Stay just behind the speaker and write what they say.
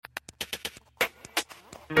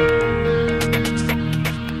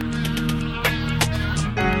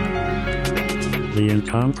The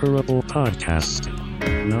Incomparable Podcast,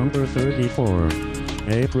 number 34,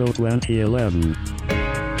 April 2011.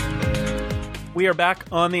 We are back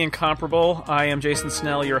on The Incomparable. I am Jason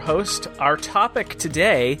Snell, your host. Our topic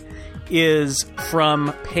today is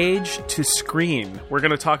from page to screen. We're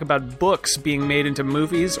going to talk about books being made into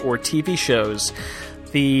movies or TV shows.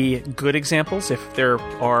 The good examples, if there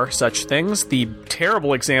are such things. The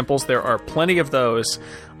terrible examples, there are plenty of those.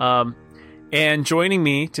 And joining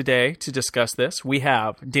me today to discuss this, we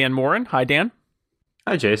have Dan Morin. Hi, Dan.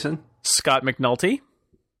 Hi, Jason. Scott McNulty.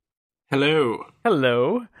 Hello.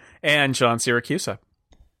 Hello. And John Siracusa.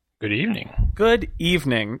 Good evening. Good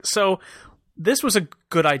evening. So this was a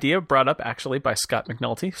good idea brought up, actually, by Scott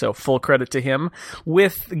McNulty, so full credit to him.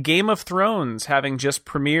 With Game of Thrones having just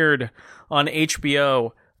premiered on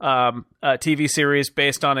HBO, a TV series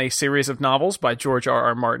based on a series of novels by George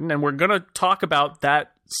R.R. Martin, and we're going to talk about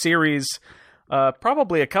that series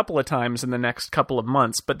probably a couple of times in the next couple of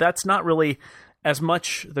months, but that's not really as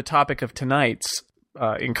much the topic of tonight's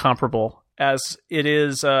Incomparable as it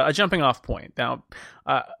is a jumping off point. Now,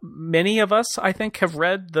 many of us, I think, have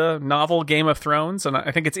read the novel Game of Thrones, and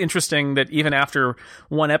I think it's interesting that even after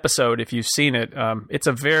one episode, if you've seen it, it's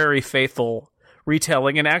a very faithful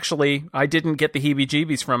retelling, and actually, I didn't get the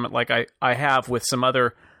heebie-jeebies from it like I have with some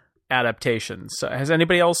other adaptations. Has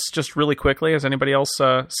anybody else, just really quickly, seen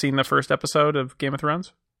the first episode of Game of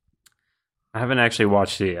Thrones? I haven't actually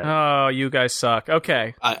watched it yet. Oh, you guys suck.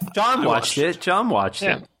 Okay. John watched it. John watched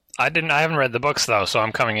it. I haven't read the books, though, so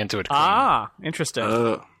I'm coming into it clean. Ah,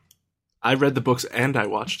 interesting. I read the books and I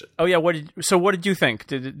watched it. Oh, yeah. What did you think?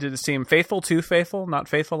 Did it seem faithful, too faithful, not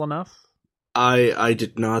faithful enough? I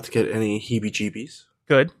did not get any heebie-jeebies.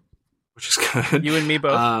 Good. Which is good. You and me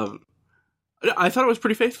both. I thought it was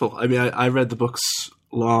pretty faithful. I mean, I read the books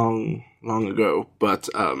long ago, but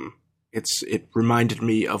it reminded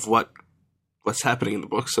me of what's happening in the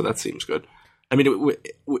books, so that seems good. I mean,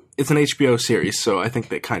 it's an HBO series, so I think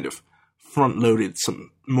they kind of front-loaded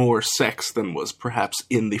some more sex than was perhaps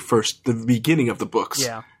in the beginning of the books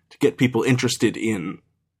to get people interested in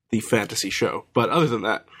the fantasy show. But other than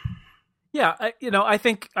that, yeah, I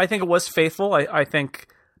think it was faithful. I think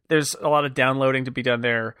there's a lot of downloading to be done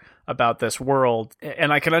there about this world,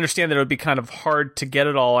 and I can understand that it would be kind of hard to get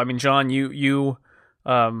it all. I mean, John, you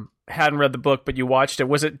hadn't read the book, but you watched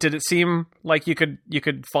it. Did it seem like you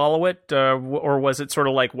could follow it, or was it sort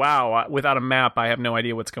of like, wow, without a map, I have no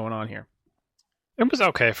idea what's going on here? It was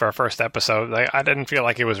okay for a first episode. I didn't feel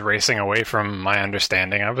like it was racing away from my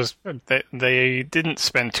understanding. They didn't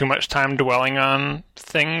spend too much time dwelling on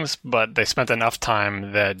things, but they spent enough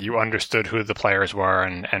time that you understood who the players were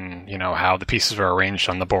and how the pieces were arranged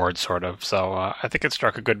on the board, sort of. So I think it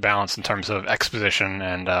struck a good balance in terms of exposition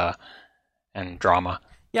and drama.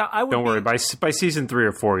 Yeah, Don't worry. By season 3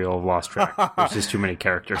 or 4, you'll have lost track. There's just too many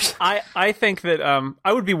characters. I think that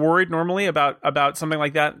I would be worried normally about something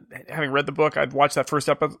like that. Having read the book, I'd watch that first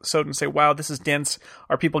episode and say, "Wow, this is dense.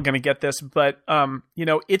 Are people going to get this?" But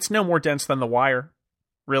it's no more dense than The Wire,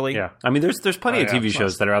 really. Yeah, I mean, there's plenty of TV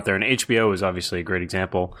shows that are out there, and HBO is obviously a great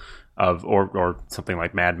example of, or something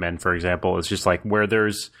like Mad Men, for example. It's just like where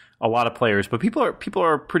there's a lot of players, but people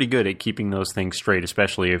are pretty good at keeping those things straight,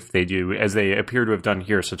 especially if they do, as they appear to have done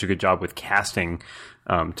here, such a good job with casting,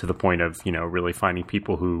 to the point of really finding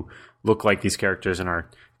people who look like these characters and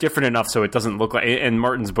are different enough so it doesn't look like. And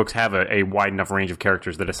Martin's books have a wide enough range of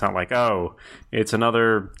characters that it's not like, oh, it's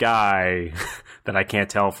another guy that I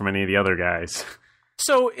can't tell from any of the other guys.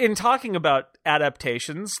 So, in talking about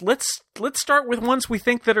adaptations, let's start with ones we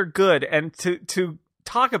think that are good, and to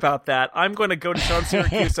talk about that, I'm going to go to John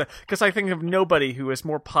Siracusa because I think of nobody who is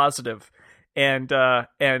more positive and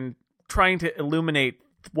trying to illuminate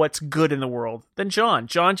what's good in the world than John.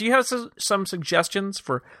 John, do you have some suggestions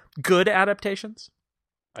for good adaptations?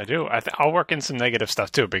 I do. I'll work in some negative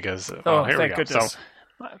stuff too because here thank we go. Goodness.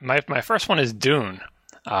 So my first one is Dune,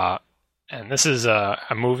 and this is a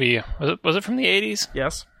movie. Was it from the 80s?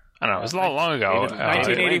 Yes. I don't know. It was a long ago.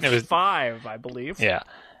 1985, I believe. Yeah.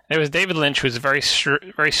 It was David Lynch, who's a very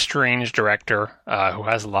strange director who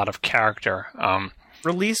has a lot of character.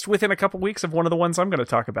 Released within a couple weeks of one of the ones I'm going to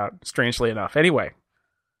talk about, strangely enough. Anyway.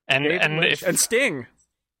 And Sting.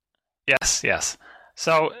 Yes.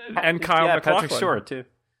 So and Kyle MacLachlan. Patrick Stewart too.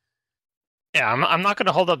 Yeah, I'm not going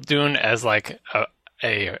to hold up Dune as like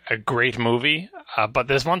a great movie, but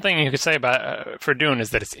there's one thing you could say about for Dune is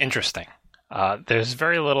that it's interesting. There's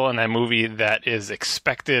very little in that movie that is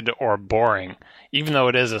expected or boring, even though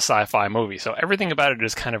it is a sci-fi movie. So everything about it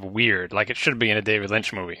is kind of weird, like it should be in a David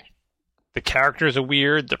Lynch movie. The characters are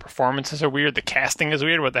weird. The performances are weird. The casting is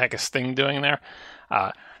weird. What the heck is Sting doing there?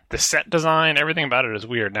 The set design, everything about it is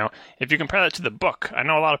weird. Now, if you compare that to the book, I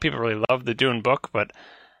know a lot of people really love the Dune book, but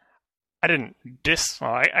I didn't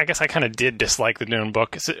I guess I kind of did dislike the Dune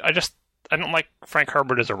book. I don't like Frank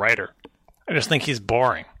Herbert as a writer. I just think he's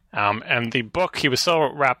boring. And the book, he was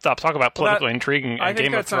so wrapped up. Talk about political intrigue and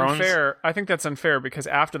Game of Thrones. Unfair. I think that's unfair because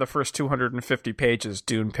after the first 250 pages,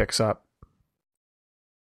 Dune picks up.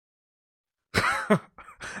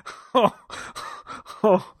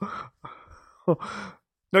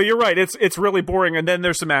 No, you're right. It's really boring, and then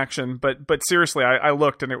there's some action. But seriously, I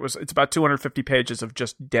looked, and it's about 250 pages of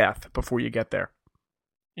just death before you get there.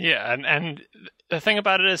 Yeah, and the thing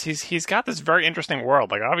about it is he's got this very interesting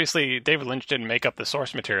world. Like, obviously, David Lynch didn't make up the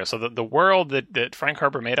source material, so the world that Frank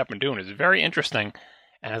Herbert made up in Dune is very interesting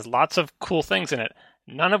and has lots of cool things in it,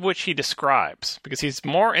 none of which he describes, because he's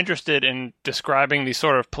more interested in describing the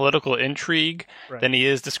sort of political intrigue than he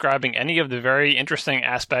is describing any of the very interesting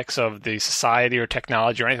aspects of the society or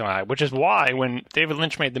technology or anything like that, which is why when David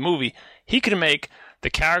Lynch made the movie, he could make the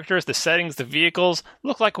characters, the settings, the vehicles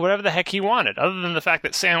look like whatever the heck he wanted. Other than the fact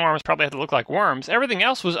that sandworms probably had to look like worms, everything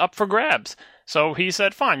else was up for grabs. So he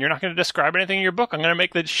said, fine, you're not going to describe anything in your book. I'm going to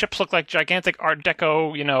make the ships look like gigantic Art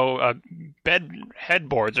Deco, bed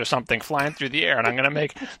headboards or something flying through the air. And I'm going to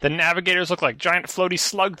make the navigators look like giant floaty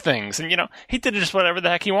slug things. And, he did just whatever the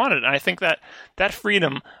heck he wanted. And I think that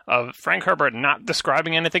freedom of Frank Herbert not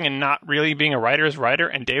describing anything and not really being a writer's writer,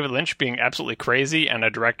 and David Lynch being absolutely crazy and a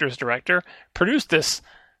director's director, produced this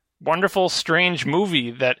wonderful, strange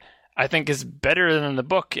movie that I think is better than the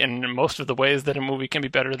book in most of the ways that a movie can be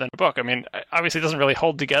better than a book. I mean, obviously it doesn't really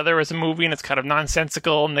hold together as a movie, and it's kind of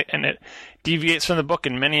nonsensical, and it deviates from the book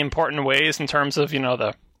in many important ways in terms of,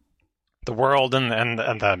 the world and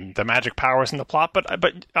the magic powers and the plot. But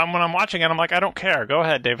when I'm watching it, I'm like, I don't care. Go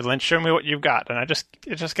ahead, David Lynch, show me what you've got. And I just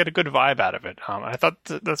get a good vibe out of it. I thought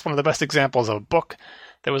that's one of the best examples of a book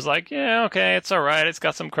that was like, yeah, okay, it's all right. It's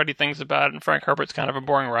got some cruddy things about it, and Frank Herbert's kind of a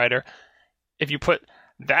boring writer. If you put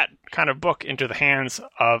that kind of book into the hands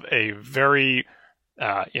of a very,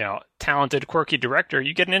 talented, quirky director,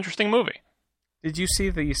 you get an interesting movie. Did you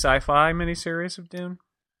see the sci-fi miniseries of Dune?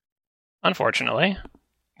 Unfortunately.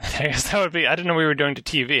 I guess that would be, I didn't know we were doing to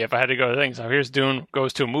TV if I had to go to things. So here's Dune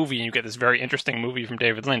goes to a movie and you get this very interesting movie from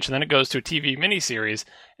David Lynch, and then it goes to a TV miniseries.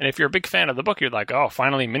 And if you're a big fan of the book, you're like, oh,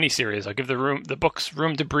 finally miniseries. I'll give the books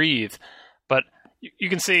room to breathe. But you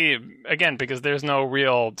can see, again, because there's no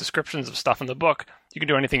real descriptions of stuff in the book, you can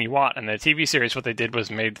do anything you want. And the TV series, what they did was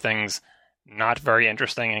made things not very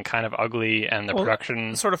interesting and kind of ugly, and the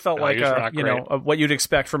production sort of felt like what you'd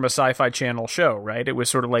expect from a Sci-Fi Channel show, right? It was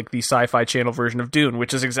sort of like the Sci-Fi Channel version of Dune,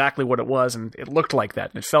 which is exactly what it was, and it looked like that,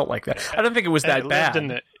 and it felt like that. I don't think it was that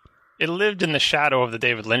bad. It lived in the shadow of the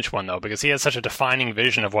David Lynch one, though, because he had such a defining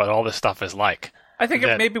vision of what all this stuff is like. I think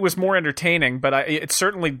it maybe was more entertaining, but it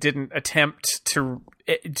certainly didn't attempt to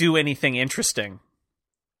do anything interesting.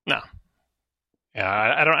 No. Yeah,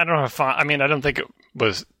 I don't have fun. I mean, I don't think it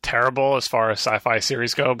was terrible as far as sci-fi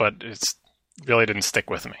series go, but it really didn't stick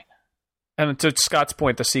with me. And to Scott's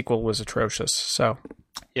point, the sequel was atrocious. So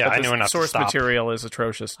yeah, I knew enough to stop. Source material is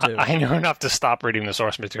atrocious too. I knew enough to stop reading the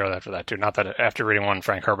source material after that too. Not that after reading one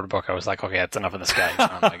Frank Herbert book, I was like, okay, that's enough of this guy. He's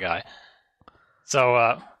not my guy.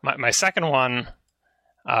 So my second one.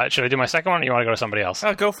 Should I do my second one, or you want to go to somebody else?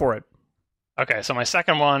 Go for it. Okay, so my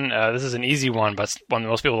second one, this is an easy one, but one that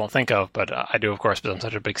most people don't think of, but I do, of course, because I'm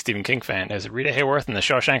such a big Stephen King fan, is Rita Hayworth and The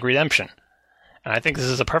Shawshank Redemption. And I think this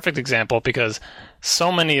is a perfect example because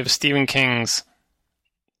so many of Stephen King's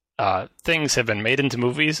things have been made into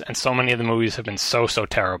movies, and so many of the movies have been so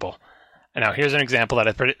terrible. And now here's an example that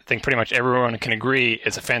I think pretty much everyone can agree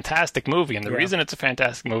is a fantastic movie. And the reason it's a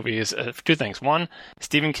fantastic movie is two things. One,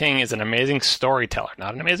 Stephen King is an amazing storyteller.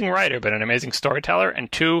 Not an amazing writer, but an amazing storyteller. And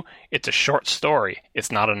two, it's a short story. It's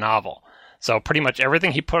not a novel. So pretty much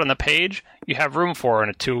everything he put on the page, you have room for in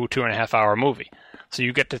a 2.5 hour movie. So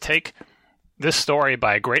you get to take this story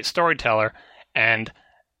by a great storyteller and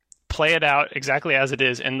play it out exactly as it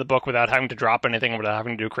is in the book without having to drop anything, without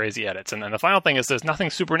having to do crazy edits. And then the final thing is there's nothing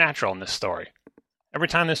supernatural in this story. Every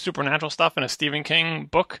time there's supernatural stuff in a Stephen King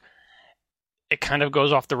book, it kind of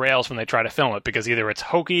goes off the rails when they try to film it, because either it's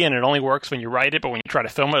hokey and it only works when you write it, but when you try to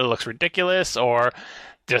film it, it looks ridiculous, or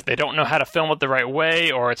just they don't know how to film it the right way,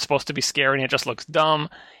 or it's supposed to be scary and it just looks dumb.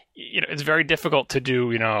 It's very difficult to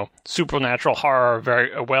do, supernatural horror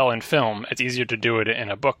very well in film. It's easier to do it in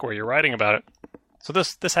a book where you're writing about it. So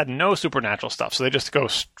this had no supernatural stuff. So they just go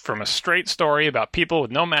from a straight story about people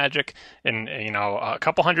with no magic in a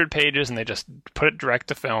couple hundred pages, and they just put it direct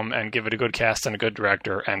to film and give it a good cast and a good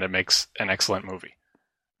director, and it makes an excellent movie.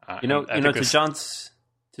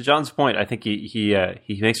 To John's point, I think he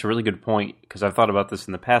makes a really good point, because I've thought about this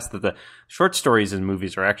in the past, that the short stories in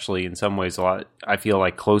movies are actually in some ways a lot, I feel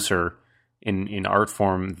like, closer in art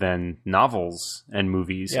form than novels and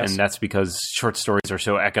movies. Yes. And that's because short stories are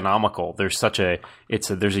so economical. There's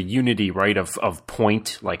there's a unity, right, of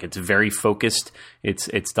point. Like, it's very focused.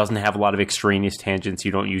 It doesn't have a lot of extraneous tangents.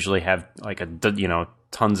 You don't usually have like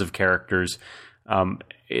tons of characters.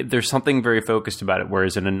 There's something very focused about it.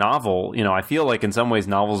 Whereas in a novel, I feel like in some ways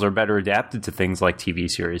novels are better adapted to things like TV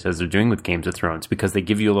series, as they're doing with Games of Thrones, because they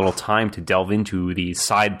give you a little time to delve into these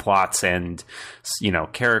side plots and,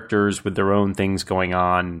 characters with their own things going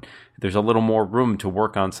on. There's a little more room to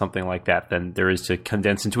work on something like that than there is to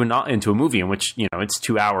condense into a movie, in which, it's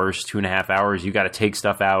 2 hours, 2.5 hours. You got to take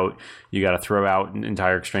stuff out. You got to throw out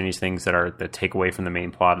entire extraneous things that take away from the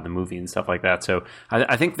main plot of the movie and stuff like that. So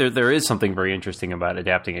I think there is something very interesting about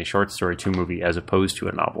adapting a short story to a movie as opposed to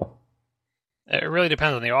a novel. It really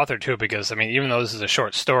depends on the author, too, because, even though this is a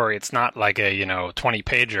short story, it's not like a,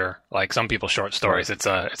 20-pager, like some people's short stories. It's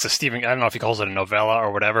a Stephen, I don't know if he calls it a novella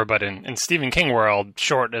or whatever, but in Stephen King world,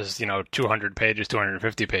 short is, 200 pages,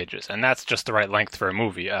 250 pages, and that's just the right length for a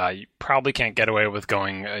movie. You probably can't get away with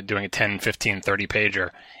doing a 10, 15,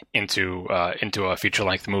 30-pager into a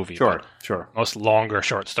feature-length movie. Sure. Most longer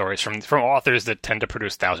short stories from authors that tend to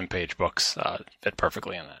produce 1,000-page books fit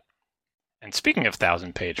perfectly in that. And speaking of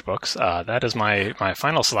 1,000-page books, that is my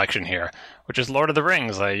final selection here, which is Lord of the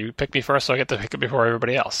Rings. You picked me first, so I get to pick it before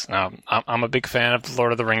everybody else. Now, I'm a big fan of the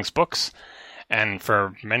Lord of the Rings books, and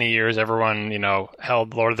for many years, everyone,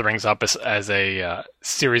 held Lord of the Rings up as a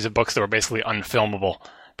series of books that were basically unfilmable,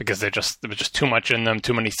 because there was just too much in them,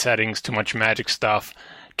 too many settings, too much magic stuff,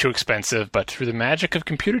 too expensive. But through the magic of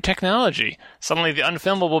computer technology, suddenly the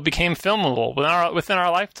unfilmable became filmable within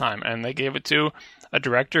our lifetime, and they gave it to a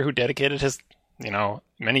director who dedicated his,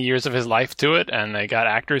 many years of his life to it, and they got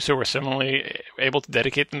actors who were similarly able to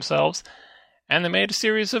dedicate themselves, and they made a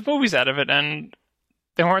series of movies out of it, and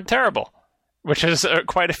they weren't terrible, which is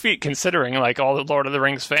quite a feat, considering, like, all the Lord of the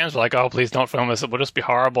Rings fans were like, oh, please don't film this, it will just be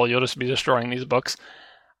horrible, you'll just be destroying these books.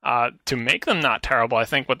 To make them not terrible, I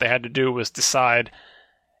think what they had to do was decide,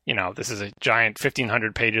 this is a giant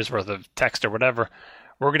 1,500 pages worth of text or whatever,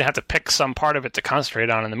 we're going to have to pick some part of it to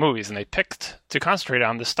concentrate on in the movies. And they picked to concentrate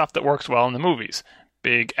on the stuff that works well in the movies.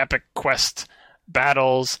 Big epic quest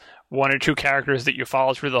battles, one or two characters that you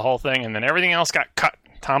follow through the whole thing, and then everything else got cut.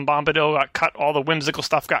 Tom Bombadil got cut, all the whimsical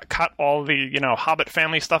stuff got cut, all the, Hobbit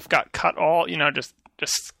family stuff got cut, all, just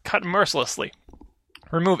cut mercilessly.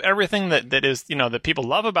 Remove everything that is, that people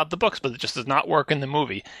love about the books, but it just does not work in the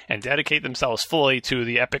movie, and dedicate themselves fully to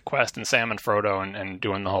the epic quest and Sam and Frodo and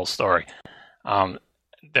doing the whole story.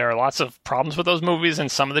 There are lots of problems with those movies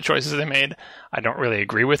and some of the choices they made I don't really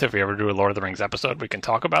agree with. If we ever do a Lord of the Rings episode, we can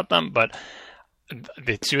talk about them. But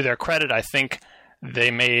to their credit, I think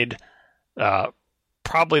they made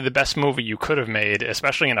probably the best movie you could have made,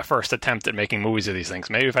 especially in a first attempt at making movies of these things.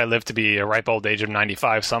 Maybe if I live to be a ripe old age of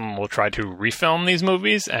 95, someone will try to refilm these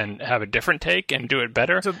movies and have a different take and do it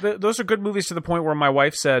better. So those are good movies to the point where my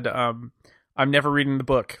wife said, I'm never reading the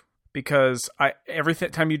book, because every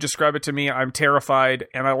time you describe it to me, I'm terrified,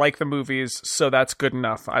 and I like the movies, so that's good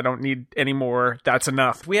enough. I don't need any more. That's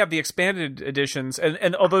enough. We have the expanded editions,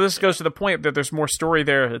 and although this goes to the point that there's more story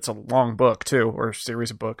there, it's a long book, too, or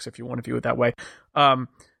series of books, if you want to view it that way.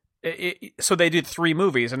 So they did 3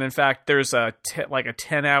 movies, and in fact, there's a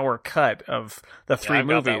 10-hour cut of the 3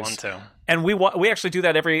 movies. Got that one too. And we actually do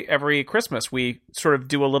that every Christmas. We sort of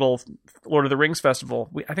do a little Lord of the Rings festival.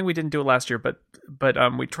 I think we didn't do it last year, but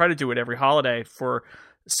we try to do it every holiday for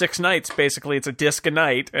 6 nights. Basically, it's a disc a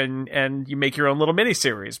night, and you make your own little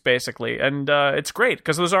miniseries, basically, and it's great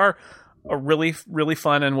because those are really, really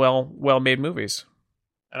fun and well made movies.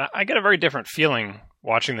 And I get a very different feeling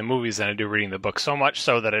watching the movies than I do reading the book. So much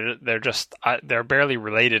so that they're barely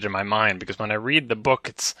related in my mind, because when I read the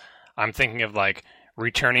book, I'm thinking of like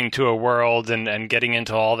returning to a world and getting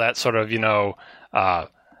into all that sort of,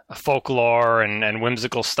 folklore and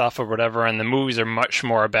whimsical stuff or whatever, and the movies are much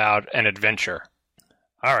more about an adventure.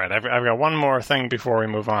 All right, I've got one more thing before we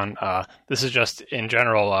move on. This is just in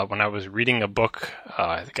general. When I was reading a book,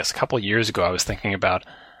 I guess a couple of years ago, I was thinking about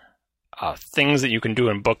things that you can do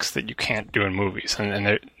in books that you can't do in movies.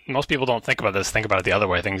 And most people don't think about this, think about it the other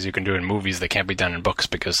way. Things you can do in movies that can't be done in books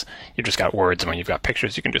because you've just got words, and when you've got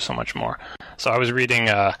pictures, you can do so much more. So I was reading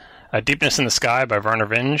A Deepness in the Sky by Werner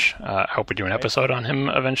Vinge. I hope we do an episode on him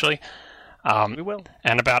eventually. We will.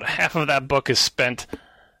 And about half of that book is spent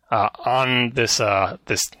on this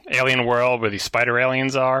alien world where these spider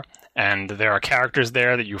aliens are, and there are characters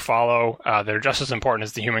there that you follow. They're just as important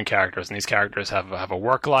as the human characters, and these characters have a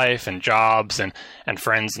work life and jobs and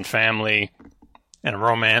friends and family and a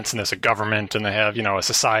romance, and there's a government, and they have, a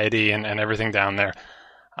society and everything down there.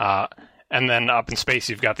 And then up in space,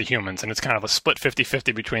 you've got the humans, and it's kind of a split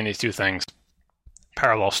 50-50 between these two things,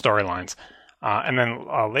 parallel storylines. And then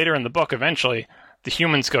later in the book, eventually, the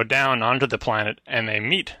humans go down onto the planet, and they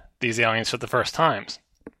meet these aliens for the first times.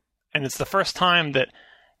 And it's the first time that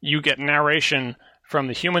you get narration from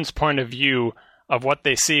the humans' point of view of what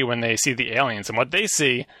they see when they see the aliens. And what they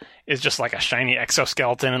see is just like a shiny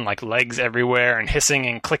exoskeleton and like legs everywhere and hissing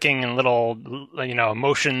and clicking and little,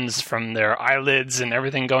 motions from their eyelids and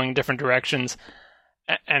everything going different directions.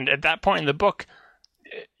 And at that point in the book,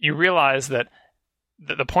 you realize that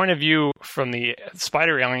the point of view from the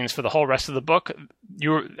spider aliens for the whole rest of the book,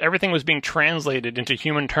 everything was being translated into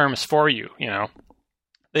human terms for you,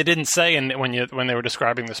 They didn't say when they were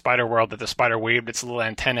describing the spider world that the spider waved its little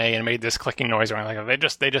antennae and made this clicking noise or anything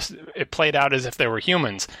like that. It played out as if they were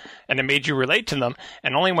humans, and it made you relate to them.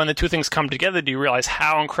 And only when the two things come together do you realize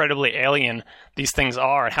how incredibly alien these things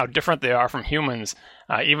are and how different they are from humans.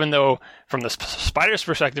 Even though from the spider's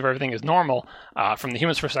perspective everything is normal, from the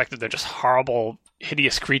human's perspective they're just horrible,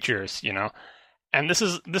 hideous creatures, And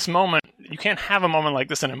this moment, you can't have a moment like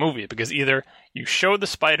this in a movie, because either you show the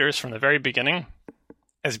spiders from the very beginning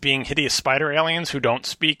as being hideous spider aliens who don't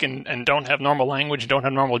speak and don't have normal language, don't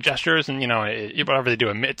have normal gestures, and, whatever they do,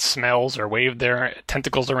 emit smells or wave their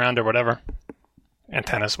tentacles around or whatever,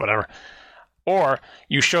 antennas, whatever. Or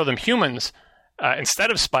you show them humans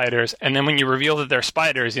instead of spiders, and then when you reveal that they're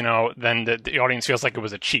spiders, then the audience feels like it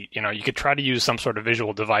was a cheat. You could try to use some sort of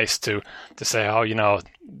visual device to say,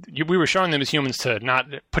 we were showing them as humans to not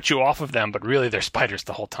put you off of them, but really they're spiders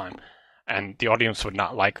the whole time. And the audience would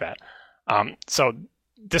not like that. So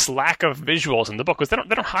this lack of visuals in the book was they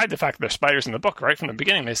don't hide the fact that they're spiders in the book. Right from the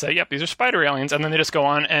beginning, they say, yep, these are spider aliens, and then they just go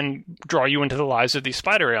on and draw you into the lives of these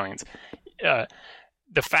spider aliens.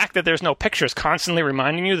 The fact that there's no pictures constantly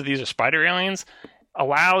reminding you that these are spider aliens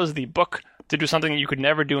allows the book to do something that you could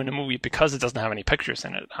never do in a movie because it doesn't have any pictures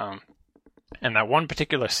in it. And that one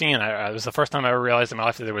particular scene, it was the first time I ever realized in my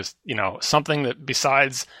life that there was, something that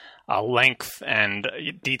besides length and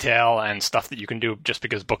detail and stuff that you can do just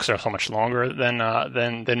because books are so much longer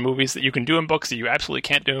than movies, that you can do in books that you absolutely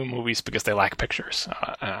can't do in movies because they lack pictures.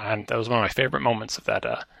 And that was one of my favorite moments of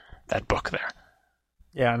that book there.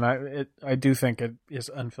 Yeah, and I do think it is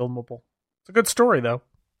unfilmable. It's a good story, though.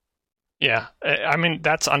 Yeah, I mean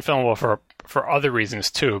that's unfilmable for other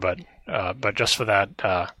reasons too, but just for that,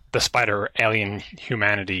 the spider alien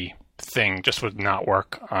humanity thing just would not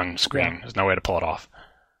work on screen. Yeah. There's no way to pull it off.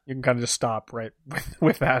 You can kind of just stop right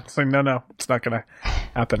with that. So no, it's not going to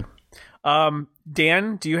happen.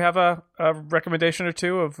 Dan, do you have a recommendation or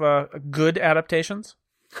two of good adaptations?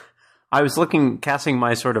 I was casting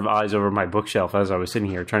my sort of eyes over my bookshelf as I was sitting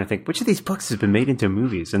here, trying to think which of these books has been made into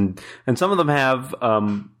movies, and some of them have.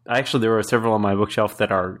 Actually, there are several on my bookshelf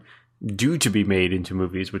that are due to be made into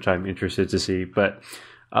movies, which I'm interested to see. But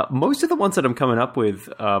most of the ones that I'm coming up with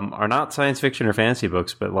are not science fiction or fantasy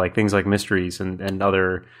books, but like things like mysteries and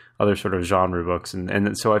other sort of genre books,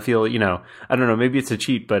 and so I feel I don't know, maybe it's a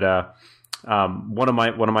cheat, but one of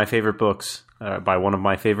my favorite books. By one of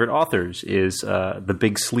my favorite authors is The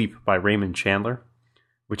Big Sleep by Raymond Chandler,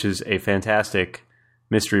 which is a fantastic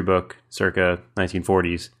mystery book circa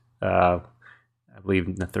 1940s. I believe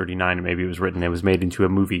in 1939 maybe it was written. It was made into a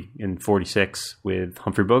movie in 1946 with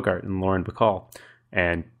Humphrey Bogart and Lauren Bacall.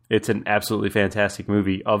 And it's an absolutely fantastic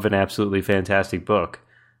movie of an absolutely fantastic book.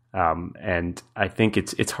 And I think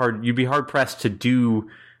it's hard. You'd be hard pressed to do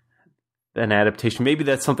an adaptation. Maybe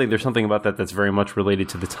there's something about that that's very much related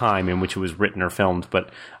to the time in which it was written or filmed, but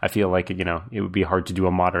I feel like it would be hard to do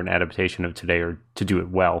a modern adaptation of today or to do it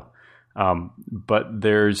well. But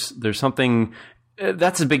there's something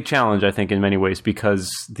that's a big challenge, I think, in many ways, because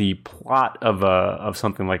the plot of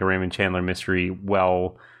something like a Raymond Chandler mystery,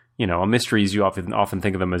 mysteries you often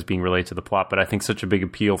think of them as being related to the plot, but I think such a big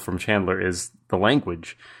appeal from Chandler is the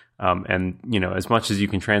language. And as much as you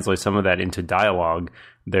can translate some of that into dialogue,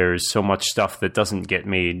 there's so much stuff that doesn't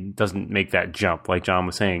make that jump. Like John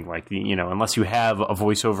was saying, unless you have a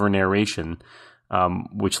voiceover narration,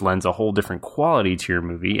 which lends a whole different quality to your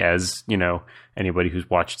movie, as anybody who's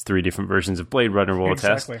watched 3 different versions of Blade Runner will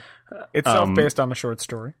attest. Exactly. It's based on a short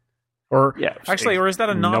story, or is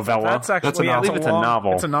that a novel? Novella. That's actually I believe it's a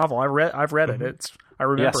novel. It's a novel. I've read it. I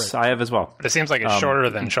remember it. Yes, I have as well. But it seems like it's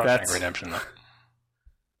shorter than Shawshank Redemption, though.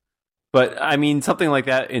 But I mean, something like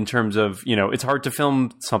that in terms of, it's hard to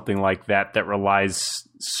film something like that relies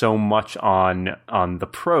so much on the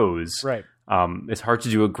prose. Right. It's hard to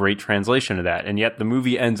do a great translation of that, and yet the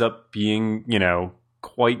movie ends up being,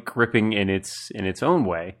 quite gripping in its own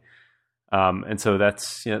way. And so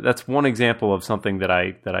that's one example of something that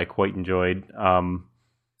I quite enjoyed.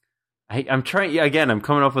 I'm trying again. I'm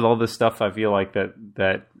coming up with all this stuff. I feel like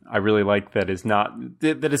that I really like that is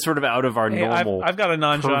sort of out of our normal. I've got a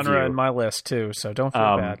non-genre purview in my list too, so don't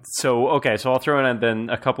feel bad. So I'll throw in then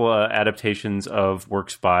a couple of adaptations of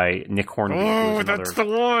works by Nick Hornby. Oh, that's the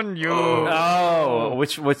one.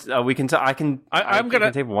 Which we can. I'm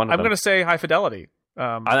gonna say High Fidelity.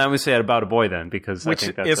 I'm going to say About a Boy then, because which I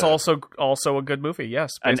think that's is also a good movie.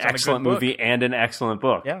 Yes, an excellent movie and an excellent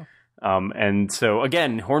book. Yeah. And so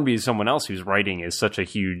again, Hornby is someone else whose writing is such a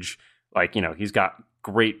huge, he's got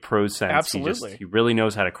great prose sense. Absolutely. He really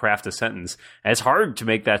knows how to craft a sentence. And it's hard to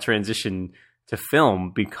make that transition to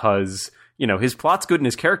film because, his plot's good and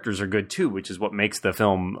his characters are good too, which is what makes the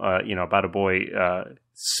film, About a Boy,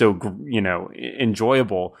 so,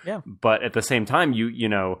 enjoyable. Yeah. But at the same time,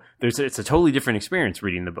 it's a totally different experience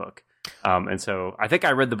reading the book. And so I think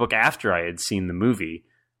I read the book after I had seen the movie.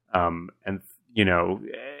 And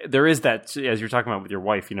there is that, as you're talking about with your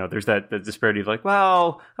wife, there's that disparity of like,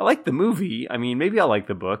 well, I like the movie. I mean, maybe I'll like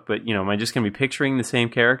the book, but, am I just going to be picturing the same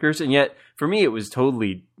characters? And yet, for me, it was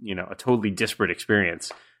totally, a totally disparate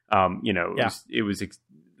experience. It was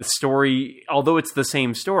the story, although it's the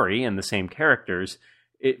same story and the same characters,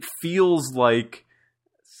 it feels like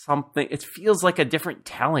something. It feels like a different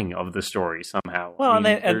telling of the story somehow. Well, and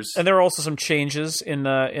there are also some changes in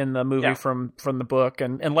the movie from the book,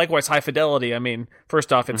 and likewise High Fidelity. I mean,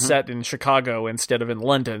 first off, it's set in Chicago instead of in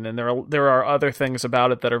London, and there are other things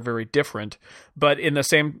about it that are very different. But in the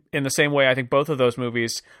same way, I think both of those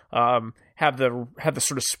movies have the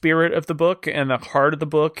sort of spirit of the book, and the heart of the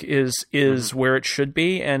book is where it should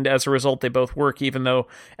be, and as a result, they both work. Even though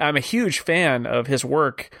I'm a huge fan of his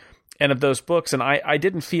work and of those books, and I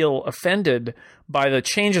didn't feel offended by the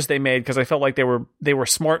changes they made because I felt like they were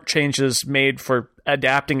smart changes made for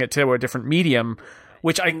adapting it to a different medium.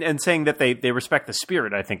 And saying that they respect the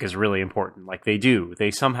spirit, I think, is really important. Like they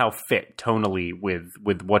somehow fit tonally with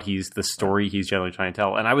what the story he's generally trying to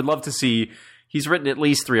tell. And I would love to see. He's written at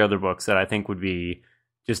least 3 other books that I think would be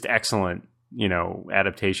just excellent,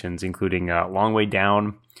 adaptations, including Long Way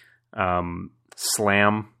Down,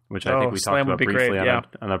 Slam, which I think we talked about briefly on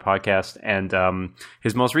our podcast, and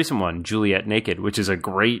his most recent one, Juliet Naked, which is a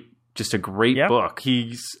great book.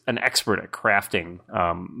 He's an expert at crafting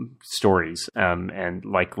stories, and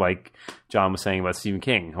like John was saying about Stephen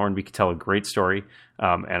King, Hornby could tell a great story,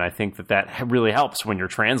 and I think that really helps when you're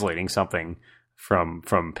translating something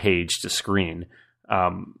from page to screen.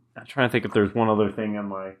 I'm trying to think if there's one other thing on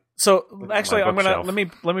my. So actually, I'm gonna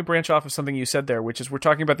let me branch off of something you said there, which is we're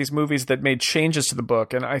talking about these movies that made changes to the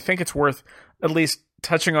book, and I think it's worth at least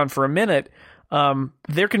touching on for a minute.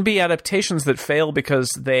 There can be adaptations that fail because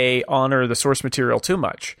they honor the source material too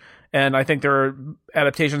much, and I think there are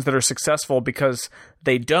adaptations that are successful because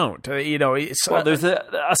they don't. There's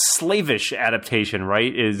a slavish adaptation,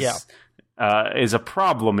 right? Is a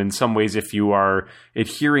problem in some ways if you are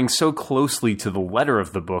adhering so closely to the letter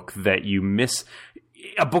of the book that you miss.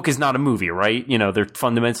 A book is not a movie, right? They're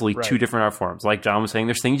fundamentally two different art forms. Like John was saying,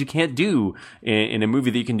 there's things you can't do in a movie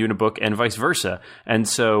that you can do in a book, and vice versa. And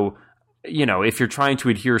so, if you're trying to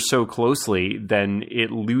adhere so closely, then it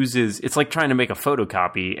loses. It's like trying to make a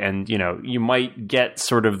photocopy, and you might get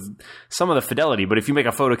sort of some of the fidelity, but if you make a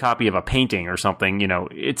photocopy of a painting or something,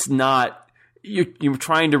 it's not. You're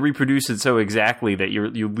trying to reproduce it so exactly that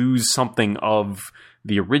you lose something of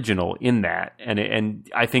the original in that, and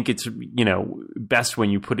I think it's best when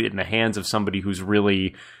you put it in the hands of somebody who's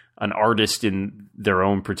really an artist in their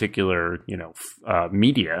own particular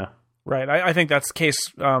media. Right. I think that's case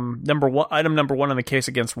number one. Item number one on the case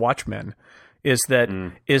against Watchmen is that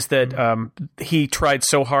he tried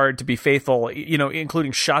so hard to be faithful,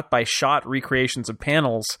 including shot by shot recreations of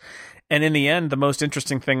panels. And in the end, the most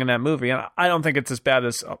interesting thing in that movie, and I don't think it's as bad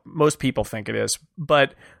as most people think it is,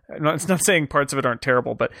 but it's not saying parts of it aren't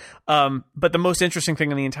terrible, but the most interesting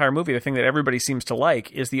thing in the entire movie, the thing that everybody seems to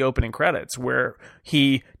like, is the opening credits, where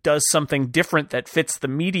he does something different that fits the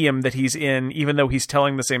medium that he's in, even though he's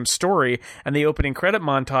telling the same story. And the opening credit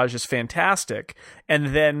montage is fantastic. And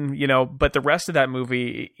then, but the rest of that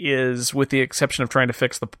movie is, with the exception of trying to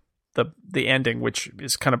fix the ending, which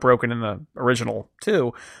is kind of broken in the original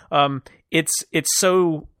too. It's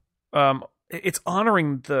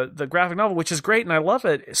honoring the graphic novel, which is great, and I love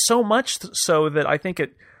it so much so that I think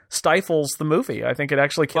it stifles the movie. I think it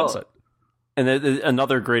actually kills it. And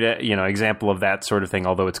another great example of that sort of thing,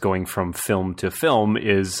 although it's going from film to film,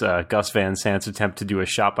 is Gus Van Sant's attempt to do a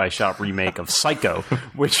shot-by-shot remake of Psycho,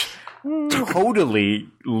 which totally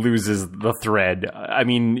loses the thread. I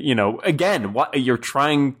mean, again, what you're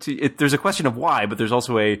trying to. There's a question of why, but there's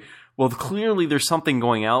also clearly there's something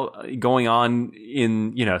going on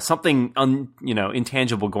in something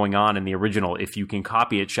intangible going on in the original. If you can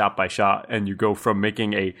copy it shot by shot, and you go from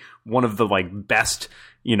making one of the best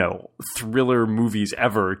thriller movies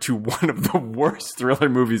ever to one of the worst thriller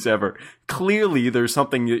movies ever, clearly there's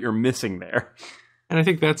something that you're missing there. And I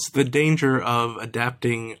think that's the danger of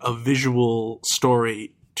adapting a visual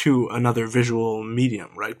story to another visual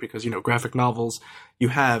medium, right? Because, graphic novels, you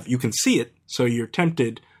can see it, so you're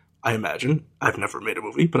tempted, I imagine. I've never made a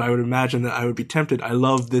movie, but I would imagine that I would be tempted. I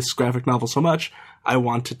love this graphic novel so much, I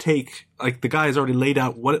want to take, the guy has already laid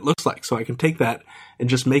out what it looks like, so I can take that and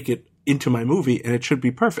just make it into my movie, and it should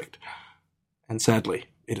be perfect. And sadly,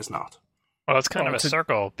 it is not. Well, it's kind of a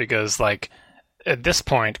circle, because, at this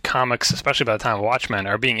point, comics, especially by the time of Watchmen,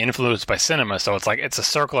 are being influenced by cinema. So it's a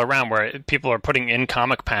circle around where people are putting in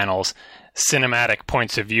comic panels cinematic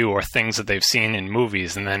points of view or things that they've seen in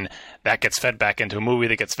movies, and then that gets fed back into a movie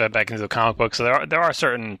that gets fed back into a comic book. So there are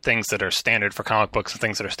certain things that are standard for comic books and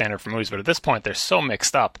things that are standard for movies. But at this point, they're so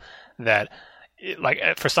mixed up that,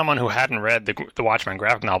 for someone who hadn't read the Watchmen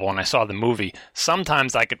graphic novel and I saw the movie,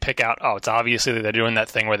 sometimes I could pick out, it's obviously they're doing that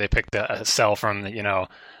thing where they picked a cell from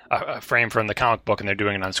a frame from the comic book and they're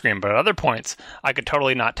doing it on screen. But at other points, I could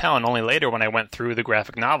totally not tell. And only later when I went through the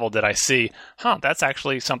graphic novel did I see, that's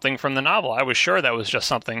actually something from the novel. I was sure that was just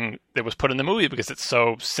something that was put in the movie because it's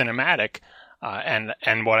so cinematic.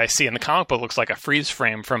 And what I see in the comic book looks like a freeze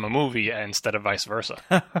frame from a movie instead of vice versa.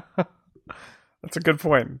 That's a good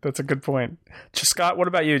point. Scott, what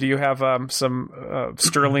about you? Do you have some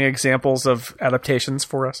sterling examples of adaptations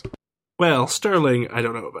for us? Well, sterling, I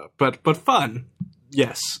don't know about, but fun.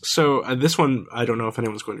 Yes. So this one, I don't know if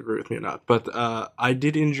anyone's going to agree with me or not, but I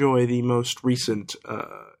did enjoy the most recent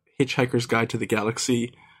Hitchhiker's Guide to the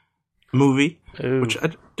Galaxy movie, which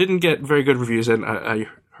I didn't get very good reviews, and I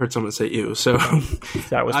heard someone say "ew." So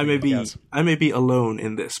that was I may be alone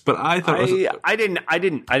in this, but I thought I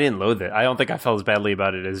didn't loathe it. I don't think I felt as badly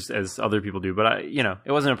about it as other people do, but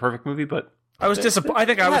it wasn't a perfect movie, but. I was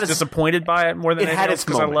disappointed by it more than anything else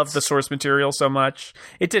because I love the source material so much.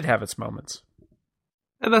 It did have its moments.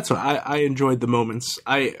 And that's what I enjoyed the moments.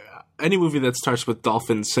 Any movie that starts with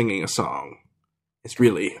dolphins singing a song is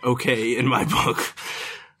really okay in my book.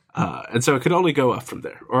 And so it could only go up from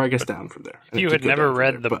there, or I guess down from there. If you had never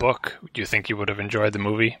read the book, do you think you would have enjoyed the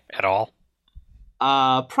movie at all?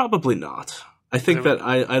 Probably not. I think that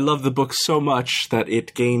I love the book so much that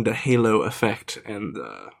it gained a halo effect, and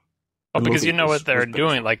because you know what they're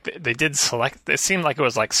doing. They did select. It seemed like it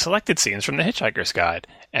was selected scenes from the Hitchhiker's Guide.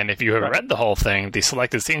 And if you have read the whole thing, the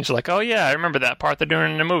selected scenes are oh yeah, I remember that part. They're doing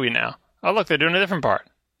it in the movie now. Oh look, they're doing a different part.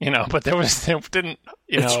 But it didn't.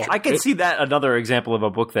 I could see that another example of a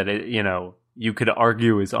book that you could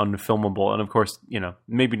argue is unfilmable, and of course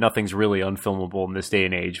maybe nothing's really unfilmable in this day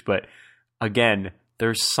and age. But again,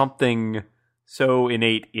 there's something so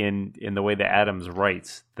innate in the way that Adams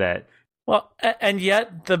writes that. Well, and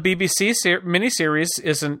yet the BBC miniseries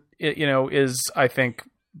is I think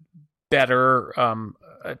better,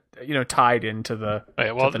 tied into the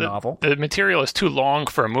novel. The material is too long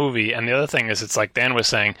for a movie, and the other thing is, it's like Dan was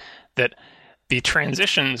saying, that the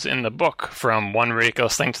transitions in the book from one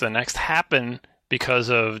ridiculous thing to the next happen because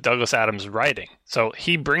of Douglas Adams' writing. So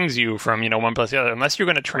he brings you from one place to the other. Unless you're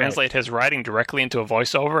going to translate his writing directly into a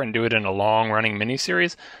voiceover and do it in a long-running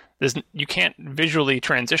miniseries, you can't visually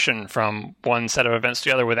transition from one set of events to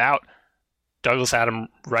the other without Douglas Adams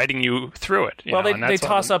writing you through it. They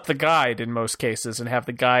toss up the guide in most cases and have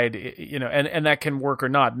the guide, and that can work or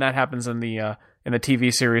not. And that happens in the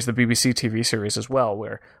TV series, the BBC TV series as well,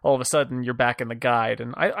 where all of a sudden you're back in the guide.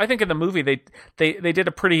 And I think in the movie they did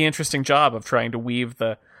a pretty interesting job of trying to weave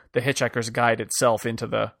the Hitchhiker's Guide itself into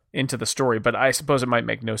the story, but I suppose it might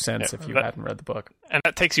make no sense if you hadn't read the book. And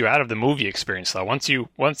that takes you out of the movie experience, though. Once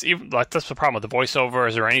that's the problem with the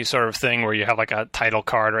voiceovers or any sort of thing where you have a title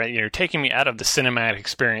card, right? You're taking me out of the cinematic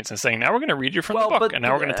experience and saying, now we're going to read you from the book, and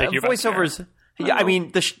now we're going to take you back. Voiceovers. Yeah, I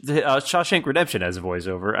mean, the Shawshank Redemption has a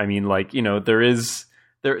voiceover. I mean, there is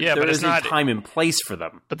a time and place for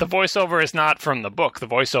them. But the voiceover is not from the book. The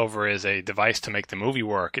voiceover is a device to make the movie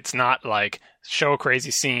work. It's not show a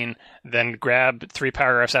crazy scene, then grab 3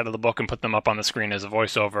 paragraphs out of the book and put them up on the screen as a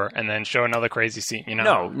voiceover, and then show another crazy scene.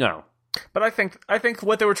 No. But I think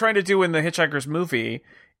what they were trying to do in the Hitchhiker's movie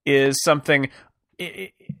is something,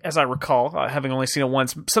 as I recall, having only seen it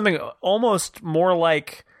once, something almost more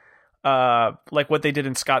like what they did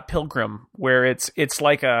in Scott Pilgrim, where it's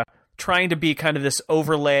like a trying to be kind of this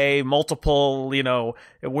overlay, multiple,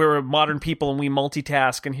 we're modern people and we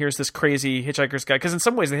multitask, and here's this crazy Hitchhiker's Guide. Because in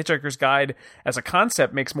some ways, the Hitchhiker's Guide as a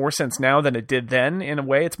concept makes more sense now than it did then. In a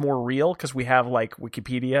way, it's more real because we have like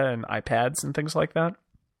Wikipedia and iPads and things like that.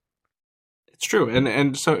 It's true.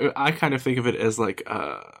 And so I kind of think of it as like,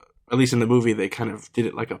 at least in the movie, they kind of did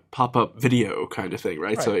it like a pop-up video kind of thing,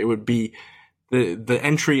 right? So it would be the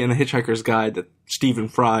entry in the Hitchhiker's Guide that Stephen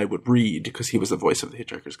Fry would read, because he was the voice of the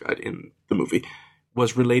Hitchhiker's Guide in the movie,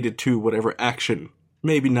 was related to whatever action,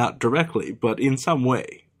 maybe not directly, but in some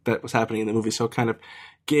way that was happening in the movie. So it kind of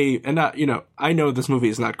gave, and not, I know this movie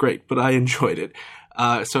is not great, but I enjoyed it.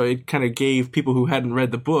 So it kind of gave people who hadn't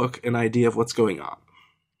read the book an idea of what's going on.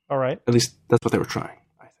 All right. At least that's what they were trying,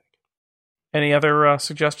 I think. Any other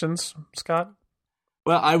suggestions, Scott?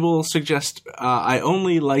 Well, I will suggest I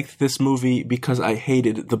only liked this movie because I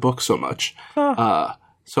hated the book so much.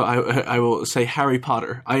 So I will say Harry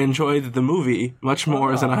Potter. I enjoyed the movie much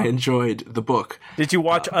more than I enjoyed the book. Did you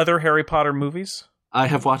watch other Harry Potter movies? I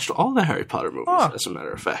have watched all the Harry Potter movies, as a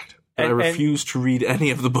matter of fact. But I refuse to read any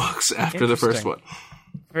of the books after the first one.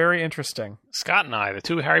 Very interesting. Scott and I, the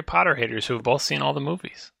two Harry Potter haters who have both seen all the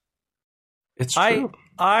movies. It's true.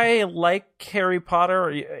 I like Harry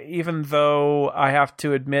Potter, even though I have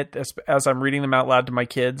to admit, as I'm reading them out loud to my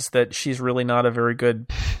kids, that she's really not a very good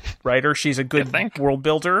writer. She's a good world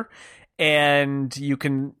builder, and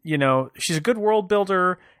she's a good world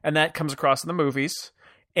builder, and that comes across in the movies.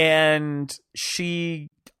 And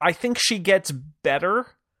I think she gets better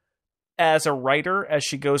as a writer as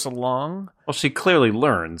she goes along. Well, she clearly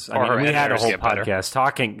learns. I mean, we had a whole podcast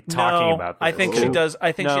talking about this. I think she does.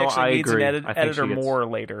 I think she actually needs an editor more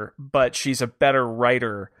later, but she's a better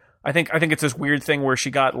writer. I think it's this weird thing where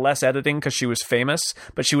she got less editing because she was famous,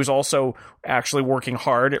 but she was also actually working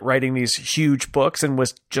hard at writing these huge books and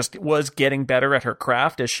was getting better at her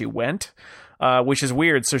craft as she went. Which is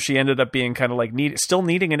weird. So she ended up being kind of like still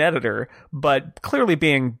needing an editor, but clearly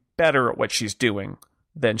being better at what she's doing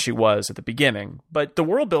than she was at the beginning. But the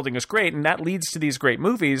world building is great, and that leads to these great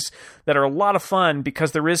movies that are a lot of fun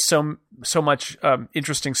because there is so much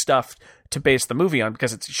interesting stuff to base the movie on,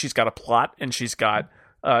 because she's got a plot and she's got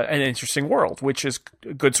an interesting world, which is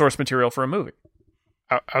good source material for a movie.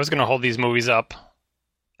 I was going to hold these movies up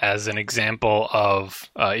as an example of,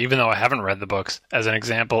 even though I haven't read the books, as an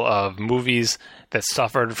example of movies that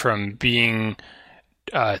suffered from being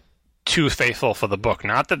too faithful for the book.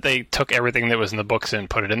 Not that they took everything that was in the books and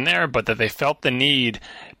put it in there, but that they felt the need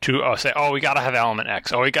to say, we got to have element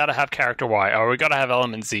X, we got to have character Y, we got to have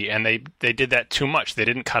element Z, and they did that too much. They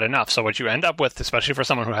didn't cut enough. So what you end up with, especially for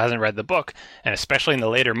someone who hasn't read the book, and especially in the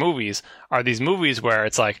later movies, are these movies where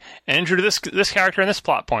it's like, and introduce this character in this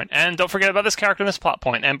plot point, and don't forget about this character in this plot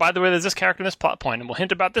point, and by the way, there's this character in this plot point, and we'll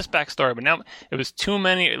hint about this backstory. But now it was too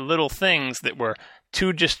many little things that were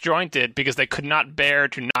too disjointed because they could not bear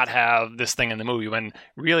to not have this thing in the movie, when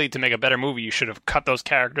really, to make a better movie, you should have cut those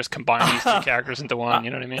characters, combined these two characters into one. You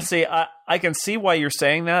know what I mean? See, I can see why you're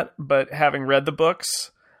saying that, but having read the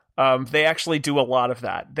books, they actually do a lot of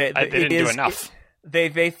that. They didn't do enough.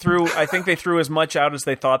 I think they threw as much out as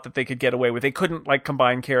they thought that they could get away with. They couldn't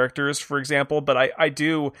combine characters, for example, but I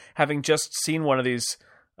do, having just seen one of these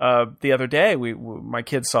the other day, my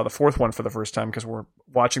kids saw the fourth one for the first time because we're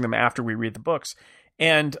watching them after we read the books.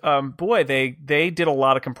 And boy, they did a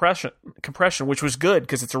lot of compression, which was good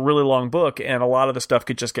because it's a really long book, and a lot of the stuff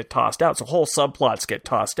could just get tossed out. So whole subplots get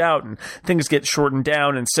tossed out, and things get shortened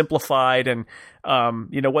down and simplified. And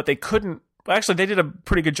what they couldn't. Actually, they did a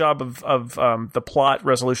pretty good job of the plot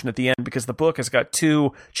resolution at the end, because the book has got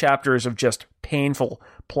 2 chapters of just painful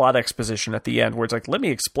plot exposition at the end, where it's like, let me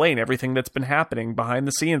explain everything that's been happening behind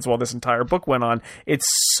the scenes while this entire book went on. It's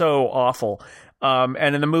so awful.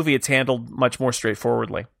 And in the movie, it's handled much more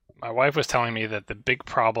straightforwardly. My wife was telling me that the big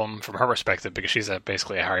problem from her perspective, because she's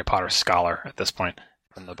basically a Harry Potter scholar at this point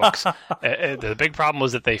from the books, the big problem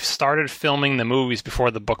was that they started filming the movies before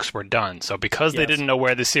the books were done. So because they didn't know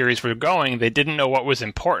where the series were going, they didn't know what was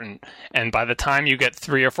important. And by the time you get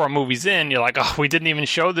 3 or 4 movies in, you're like, we didn't even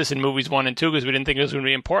show this in movies 1 and 2 because we didn't think it was going to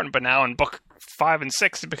be important. But now in book 5 and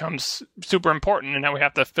 6, it becomes super important, and now we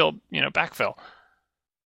have to backfill.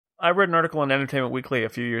 I read an article in Entertainment Weekly a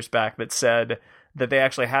few years back that said that they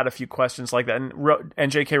actually had a few questions like that.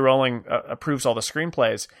 And J.K. Rowling approves all the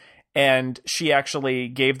screenplays. And she actually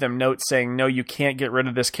gave them notes saying, no, you can't get rid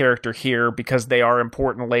of this character here because they are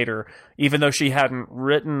important later. Even though she hadn't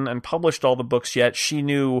written and published all the books yet, she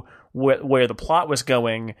knew where the plot was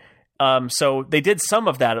going. So they did some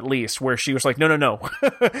of that, at least, where she was like, no,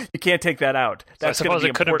 you can't take that out. That's so I suppose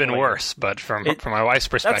it could have been worse, but from my wife's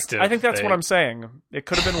perspective... I think that's what I'm saying. It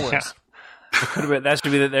could have been worse. That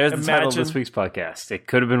should be there's the title of this week's podcast. It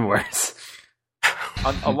could have been worse.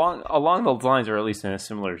 along those lines, or at least in a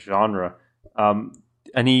similar genre.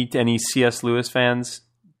 Any C.S. Lewis fans?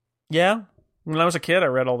 Yeah. When I was a kid, I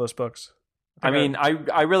read all those books. I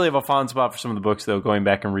really have a fond spot for some of the books, though. Going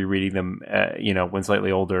back and rereading them, when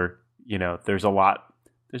slightly older, there's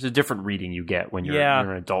a different reading you get when you're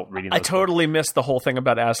an adult reading. I totally missed the whole thing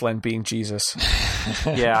about Aslan being Jesus.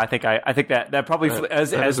 Yeah, I think that probably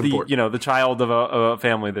as the child of a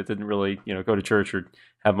family that didn't really go to church or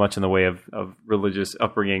have much in the way of religious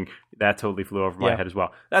upbringing, that totally flew over my head as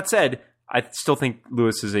well. That said, I still think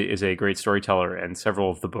Lewis is a great storyteller, and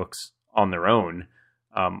several of the books on their own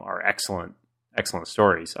are excellent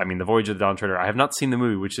stories. I mean, The Voyage of the Dawn Treader. I have not seen the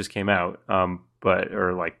movie, which just came out,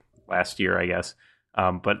 or like last year, I guess.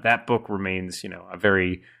 But that book remains,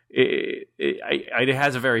 it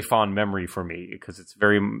has a very fond memory for me because it's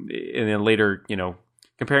very, and then later,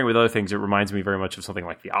 comparing with other things, it reminds me very much of something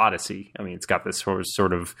like the Odyssey. I mean, it's got this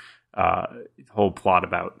sort of whole plot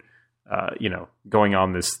about, going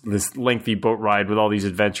on this lengthy boat ride with all these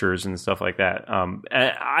adventures and stuff like that. And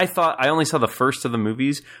I thought I only saw the first of the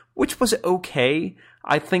movies, which was okay.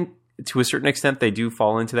 I think to a certain extent they do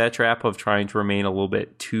fall into that trap of trying to remain a little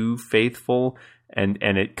bit too faithful, and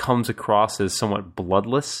it comes across as somewhat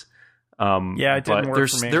bloodless. It didn't work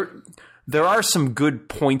for me. There are some good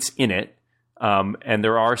points in it, and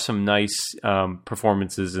there are some nice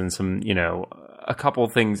performances and some a couple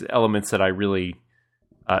of elements that I really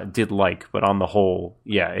did like, but on the whole,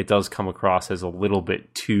 it does come across as a little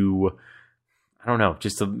bit too, I don't know,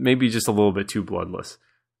 maybe just a little bit too bloodless.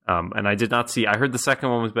 And I did not see, I heard the second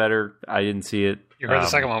one was better. I didn't see it. You heard the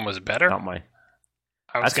second one was better? Not my.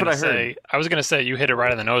 That's what I heard. I was going to say you hit it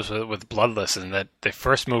right on the nose with Bloodless, and that the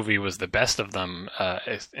first movie was the best of them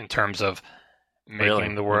in terms of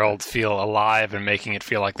making the world feel alive and making it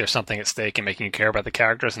feel like there's something at stake and making you care about the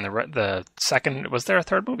characters. And the second, was there a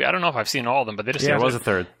third movie? I don't know if I've seen all of them, but they just there was a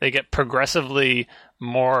third. They get progressively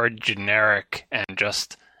more generic and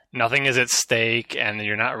just nothing is at stake, and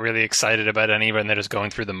you're not really excited about any of it, and they're just going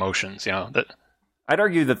through the motions. I'd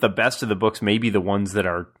argue that the best of the books may be the ones that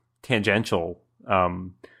are tangential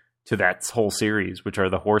to that whole series, which are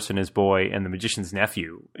The Horse and His Boy and The Magician's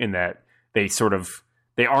Nephew, in that they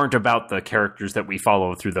aren't about the characters that we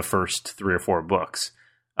follow through the first 3 or 4 books,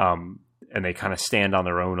 and they kind of stand on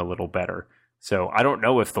their own a little better. So I don't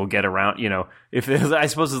know if they'll get around, I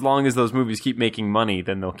suppose as long as those movies keep making money,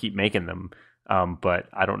 then they'll keep making them. But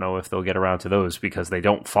I don't know if they'll get around to those because they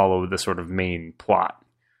don't follow the sort of main plot.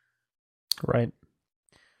 Right.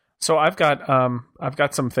 So I've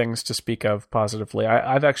got some things to speak of positively.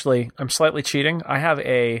 I'm slightly cheating. I have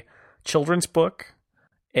a children's book,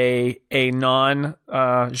 a non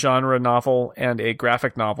genre novel, and a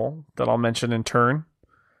graphic novel that I'll mention in turn.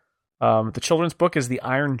 The children's book is The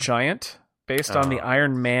Iron Giant, based on the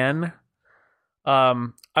Iron Man.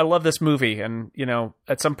 I love this movie, and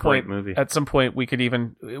at some point we could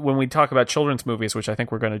even, when we talk about children's movies, which I think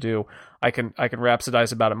we're going to do, I can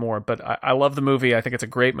rhapsodize about it more. But I love the movie. I think it's a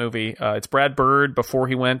great movie. It's Brad Bird before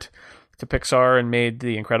he went to Pixar and made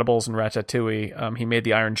The Incredibles and Ratatouille. He made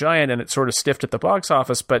The Iron Giant, and it sort of stiffed at the box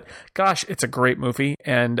office. But gosh, it's a great movie,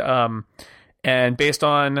 and based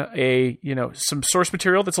on some source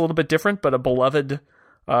material that's a little bit different, but a beloved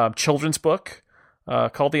children's book.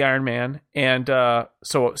 Called The Iron Man, and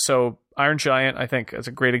so Iron Giant, I think, is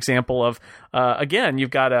a great example of again,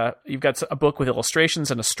 you've got a book with illustrations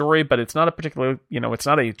and a story, but it's not a particular, it's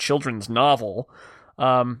not a children's novel,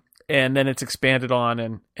 and then it's expanded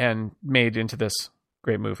on and made into this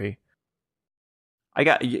great movie.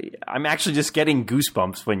 I'm actually just getting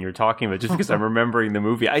goosebumps when you're talking about it, just because I'm remembering the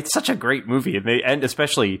movie. It's such a great movie, and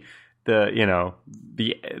especially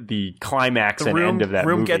the climax and end of that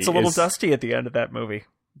movie. The room gets a little dusty at the end of that movie.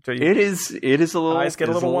 So it is a little, eyes get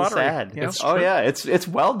a little watery. Sad. It's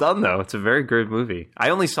well done though. It's a very good movie. I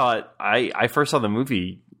only saw it. I first saw the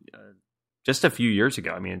movie just a few years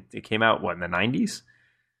ago. I mean, it came out in the 90s.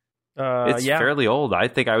 It's fairly old. I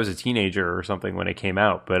think I was a teenager or something when it came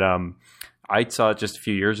out, but I saw it just a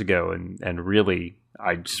few years ago, and really,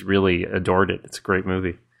 I just really adored it. It's a great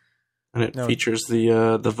movie. And it features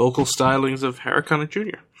the vocal stylings of Harry Connick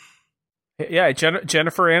Jr. Yeah,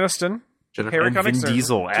 Jennifer Aniston. And Vin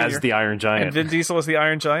Diesel as the Iron Giant. And Vin Diesel as the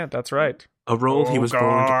Iron Giant, that's right. A role he was born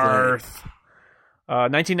to play.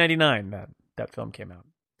 1999, that film came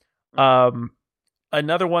out.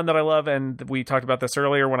 Another one that I love, and we talked about this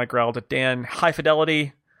earlier when I growled at Dan, High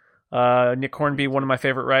Fidelity. Nick Hornby, one of my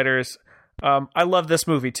favorite writers. I love this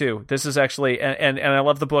movie too. This is actually, and I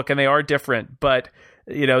love the book, and they are different, but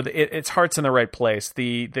its heart's in the right place.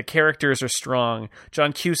 The characters are strong.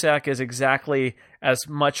 John Cusack is exactly as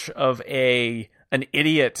much of an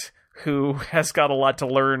idiot who has got a lot to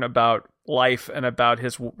learn about life and about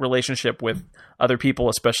his relationship with other people,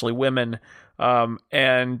 especially women,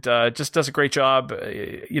 and just does a great job.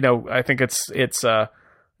 I think it's a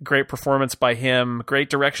great performance by him, great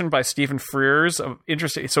direction by Stephen Frears.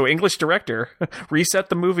 Interesting. So English director, reset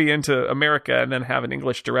the movie into America and then have an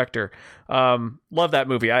English director. Love that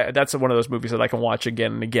movie. That's one of those movies that I can watch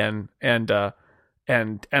again and again, and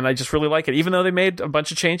I just really like it. Even though they made a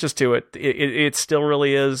bunch of changes to it, it still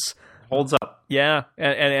really is. Holds up. Yeah,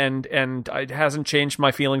 and it hasn't changed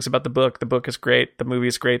my feelings about the book. The book is great. The movie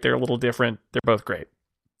is great. They're a little different. They're both great.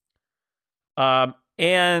 And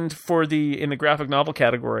in the graphic novel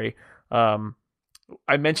category,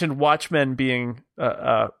 I mentioned Watchmen being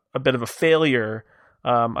a bit of a failure.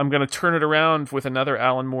 I'm going to turn it around with another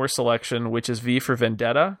Alan Moore selection, which is V for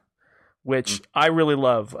Vendetta, which I really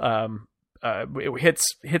love. It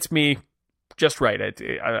hits me just right.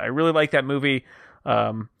 I really like that movie.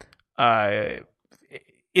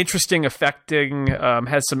 Interesting, affecting,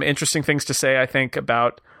 has some interesting things to say, I think,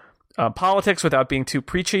 about politics without being too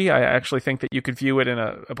preachy. I actually think that you could view it in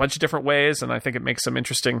a bunch of different ways, and I think it makes some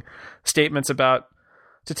interesting statements about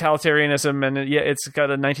totalitarianism, and it's got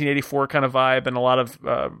a 1984 kind of vibe and a lot of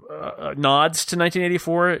nods to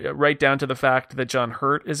 1984, right down to the fact that John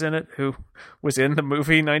Hurt is in it, who was in the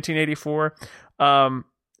movie 1984.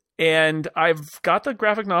 And I've got the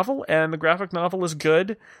graphic novel, and the graphic novel is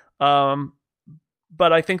good.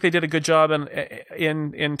 But I think they did a good job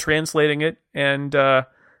in translating it, and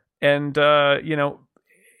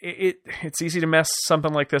it's easy to mess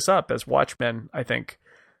something like this up, as Watchmen, I think,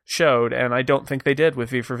 showed, and I don't think they did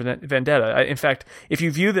with V for Vendetta. In fact, if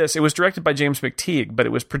you view this, it was directed by James McTeague, but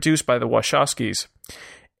it was produced by the Wachowskis.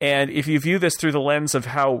 And if you view this through the lens of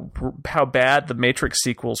how bad the Matrix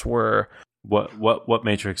sequels were, what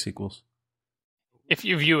Matrix sequels? If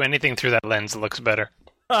you view anything through that lens, it looks better.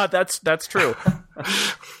 That's true.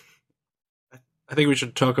 I think we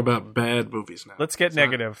should talk about bad movies now. Let's get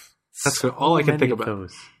negative. That's all I can think about.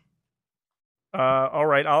 All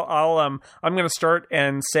right, I'm going to start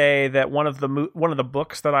and say that one of the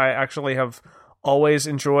books that I actually have always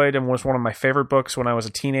enjoyed and was one of my favorite books when I was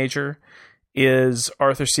a teenager is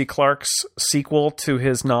Arthur C. Clarke's sequel to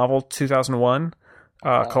his novel 2001,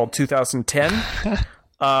 called 2010.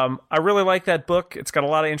 I really like that book. It's got a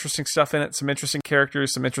lot of interesting stuff in it, some interesting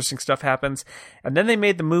characters, some interesting stuff happens. And then they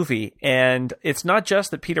made the movie, and it's not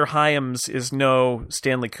just that Peter Hyams is no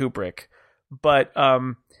Stanley Kubrick, but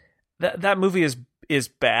that movie is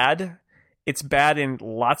bad. It's bad in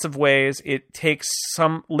lots of ways. It takes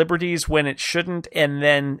some liberties when it shouldn't, and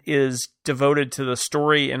then is devoted to the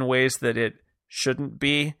story in ways that it shouldn't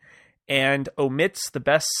be, and omits the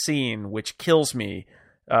best scene, which kills me.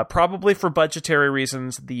 Probably for budgetary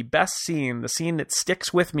reasons, the best scene, the scene that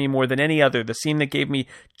sticks with me more than any other, the scene that gave me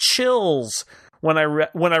chills when I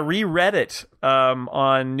reread it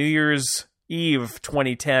on New Year's Eve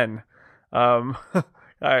 2010.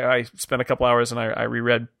 I spent a couple hours and I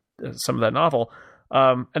reread some of that novel,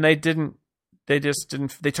 and they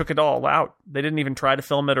took it all out. They didn't even try to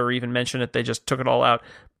film it or even mention it. They just took it all out.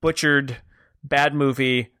 Butchered, bad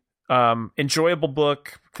movie. Enjoyable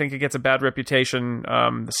book. Think it gets a bad reputation.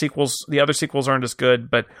 The other sequels aren't as good,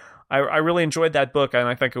 but I really enjoyed that book, and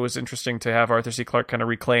I think it was interesting to have Arthur C. Clarke kind of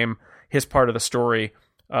reclaim his part of the story,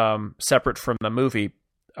 separate from the movie.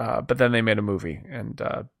 But then they made a movie, and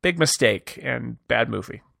big mistake and bad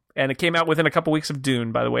movie. And it came out within a couple weeks of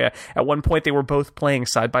Dune, by the way. At one point, they were both playing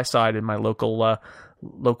side by side in my local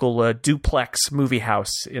duplex movie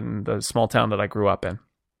house in the small town that I grew up in.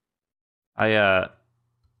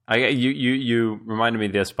 You reminded me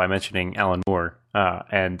of this by mentioning Alan Moore,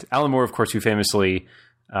 and Alan Moore, of course, who famously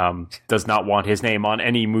does not want his name on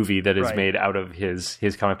any movie that is made out of his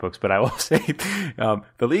comic books. But I will say,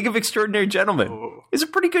 The League of Extraordinary Gentlemen is a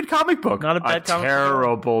pretty good comic book. Not a bad comic book.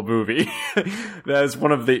 Terrible movie. That is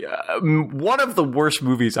one of the worst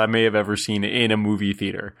movies I may have ever seen in a movie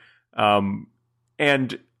theater.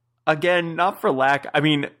 And again, not for lack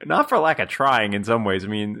of trying in some ways. I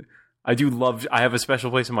mean, I have a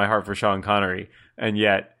special place in my heart for Sean Connery, and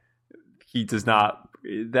yet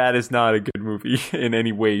that is not a good movie in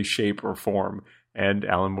any way, shape, or form. And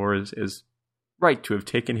Alan Moore is right to have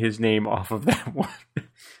taken his name off of that one.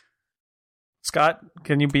 Scott,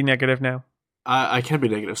 can you be negative now? I can be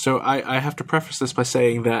negative. So I have to preface this by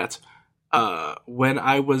saying that when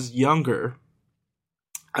I was younger,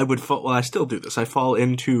 I still do this. I fall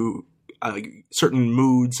into certain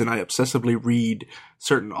moods, and I obsessively read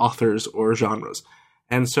certain authors or genres.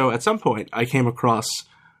 And so at some point, I came across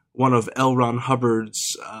one of L. Ron Hubbard's.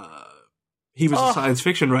 He was a science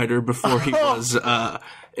fiction writer before he was a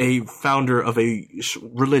founder of a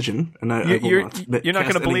religion. And you're not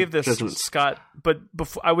going to believe this, judgments. Scott. But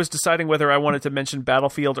before, I was deciding whether I wanted to mention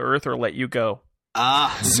Battlefield Earth or let you go.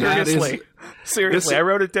 Seriously, I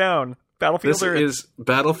wrote it down. Battlefield Earth. This is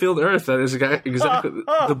Battlefield Earth. That is exactly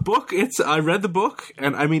the book. I read the book,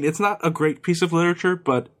 and I mean, it's not a great piece of literature,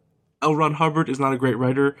 but L. Ron Hubbard is not a great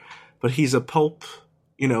writer, but he's a pulp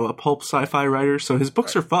sci-fi writer, so his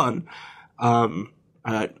books are fun.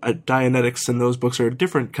 Dianetics and those books are a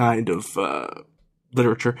different kind of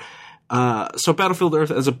literature. So Battlefield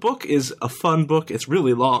Earth as a book is a fun book. It's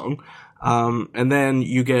really long. And then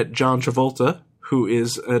you get John Travolta, who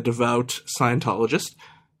is a devout Scientologist,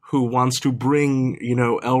 who wants to bring,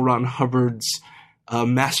 L. Ron Hubbard's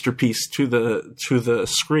masterpiece to the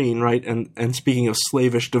screen, right? And speaking of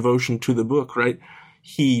slavish devotion to the book, right?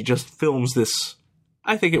 He just films this,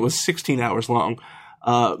 I think it was 16 hours long,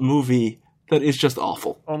 movie that is just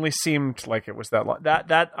awful. Only seemed like it was that long.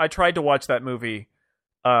 That I tried to watch that movie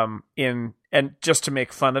and just to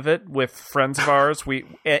make fun of it with friends of ours.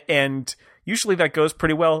 And usually that goes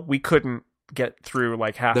pretty well. We couldn't get through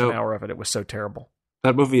like half an hour of it. It was so terrible.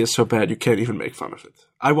 That movie is so bad you can't even make fun of it.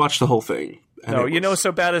 I watched the whole thing. No,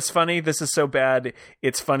 so bad it's funny. This is so bad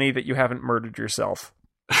it's funny that you haven't murdered yourself.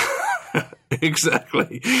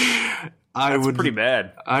 Exactly. That's pretty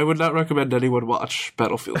bad. I would not recommend anyone watch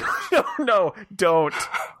Battlefield. No, don't.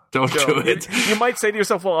 Don't do it. You might say to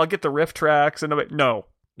yourself, well, I'll get the riff tracks. And no.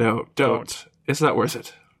 No, don't. It's not worth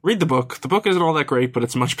it. Read the book. The book isn't all that great, but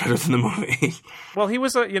it's much better than the movie. Well, he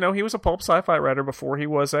was a pulp sci-fi writer before he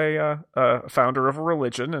was a founder of a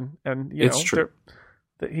religion, and it's true.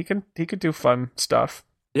 He could do fun stuff.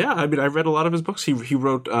 Yeah, I mean, I read a lot of his books. He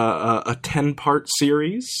wrote a 10-part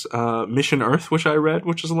series, Mission Earth, which I read,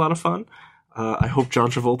 which is a lot of fun. I hope John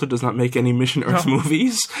Travolta does not make any Mission Earth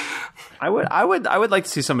movies. I would like to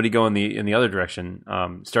see somebody go in the other direction,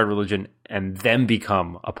 start a religion, and then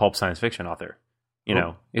become a pulp science fiction author.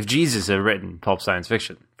 If Jesus had written pulp science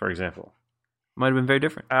fiction, for example, it might have been very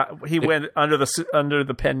different. He went under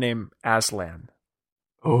the pen name Aslan.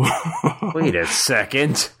 Oh, wait a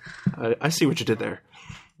second! I see what you did there.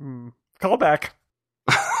 Call back.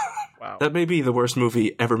 Wow, that may be the worst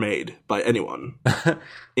movie ever made by anyone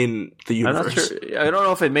in the universe. I'm not sure. I don't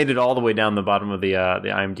know if it made it all the way down the bottom of the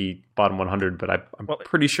IMDb bottom 100, but I'm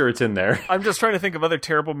pretty sure it's in there. I'm just trying to think of other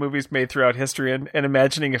terrible movies made throughout history and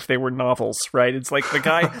imagining if they were novels. Right? It's like the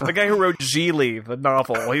guy who wrote Geely, the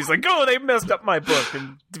novel. He's like, oh, they messed up my book,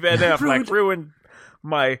 and Ben Affleck ruined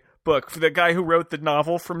my book. For the guy who wrote the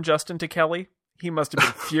novel From Justin to Kelly. He must have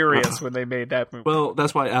been furious when they made that movie. Well,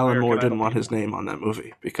 that's why Alan Moore didn't want his name on that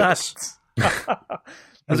movie, because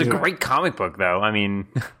that's a great comic book, though. I mean,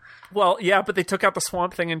 well, yeah, but they took out the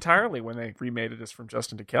swamp thing entirely when they remade it as From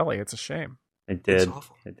Justin to Kelly. It's a shame. It did.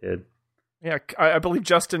 It did. Yeah, I believe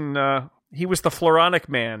Justin. He was the Floronic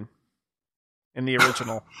Man in the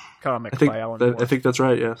original comic by Alan Moore. I think that's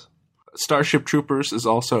right. Yes, Starship Troopers is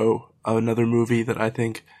also another movie that I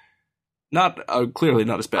think. Clearly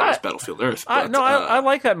not as bad as Battlefield Earth. But, I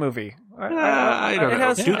like that movie. I don't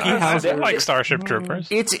know. Dookie Howser. I like Starship Troopers.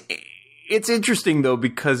 It's interesting though,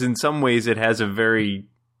 because in some ways it has a very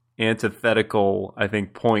antithetical, I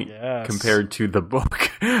think, point compared to the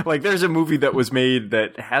book. Like there's a movie that was made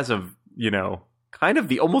that has a kind of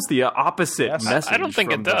almost the opposite message. I don't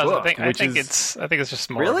think it does. Book, I think it's just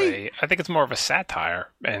more. Really? I think it's more of a satire,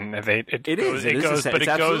 and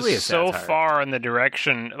it goes so far in the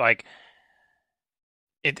direction like.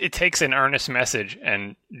 It takes an earnest message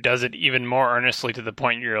and does it even more earnestly to the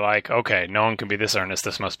point you're like, okay, no one can be this earnest.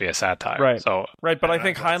 This must be a satire. Right. So, right. But I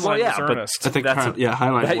think Heinlein was earnest. I think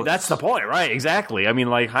Heinlein. That's the point, right? Exactly. I mean,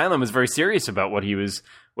 like Heinlein was very serious about what he was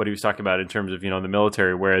talking about in terms of the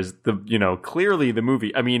military, whereas clearly the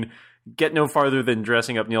movie. I mean, get no farther than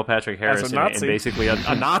dressing up Neil Patrick Harris and basically a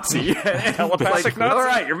Nazi. Telepathic Nazi. All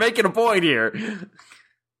right, you're making a point here.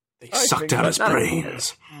 They sucked out his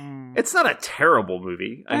brains. It's not a terrible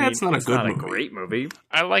movie. I mean, it's not a great movie.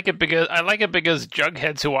 I like it because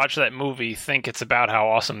jugheads who watch that movie think it's about how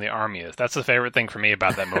awesome the army is. That's the favorite thing for me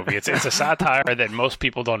about that movie. It's a satire that most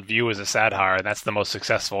people don't view as a satire, and that's the most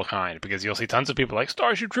successful kind, because you'll see tons of people like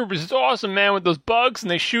Starship Troopers is awesome, man, with those bugs and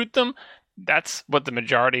they shoot them. That's what the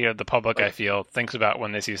majority of the public, I feel, thinks about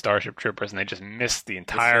when they see Starship Troopers, and they just miss the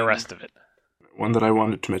entire rest of it. One that I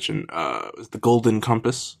wanted to mention was The Golden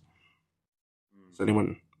Compass. Has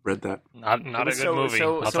anyone read that? Not a good movie.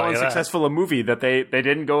 So unsuccessful a movie that they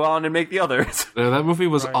didn't go on and make the others. That movie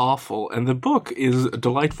was awful, and the book is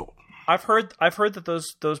delightful. I've heard that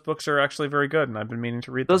those books are actually very good, and I've been meaning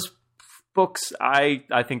to read them. Those books,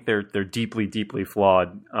 I think they're deeply, deeply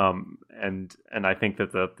flawed. And I think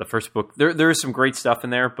that the first book, there is some great stuff in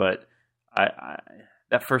there, but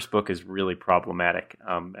that first book is really problematic.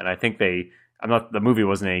 And I think the movie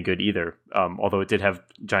wasn't any good either. Although it did have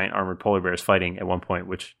giant armored polar bears fighting at one point,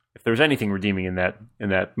 which if there was anything redeeming in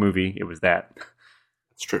that movie, it was that.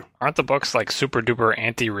 It's true. Aren't the books like super duper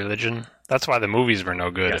anti-religion? That's why the movies were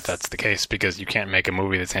no good, if that's the case, because you can't make a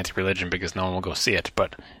movie that's anti-religion because no one will go see it.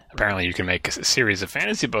 But apparently you can make a series of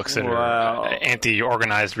fantasy books that are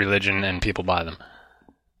anti-organized religion and people buy them.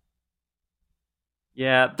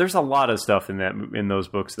 Yeah, there's a lot of stuff in those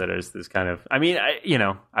books that is this kind of. I mean,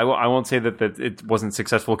 I won't say that it wasn't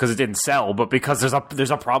successful because it didn't sell, but because there's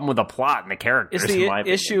a problem with the plot and the characters. Is the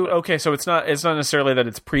issue okay? So it's not necessarily that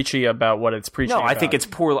it's preachy about what it's preaching. No, I about. think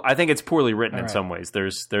it's poorly written in some ways.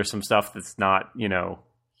 There's some stuff that's not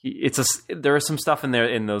there is some stuff in there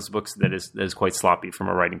in those books that is quite sloppy from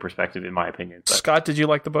a writing perspective, in my opinion. But. Scott, did you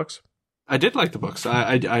like the books? I did like the books.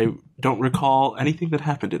 I don't recall anything that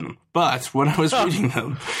happened in them. But when I was reading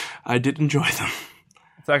them, I did enjoy them.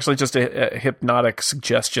 It's actually just a hypnotic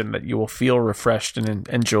suggestion that you will feel refreshed and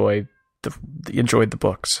enjoyed the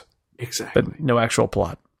books. Exactly. But no actual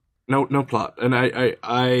plot. No plot. And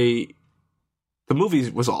the movie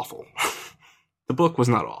was awful. The book was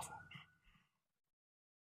not awful.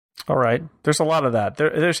 All right. There's a lot of that.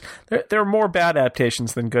 There are more bad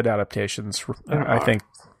adaptations than good adaptations, I think.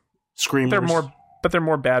 Screamers. They're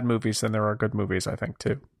more bad movies than there are good movies, I think,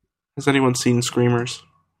 too. Has anyone seen Screamers?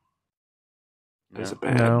 Yeah. It's a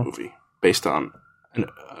bad movie based on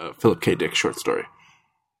a Philip K. Dick short story.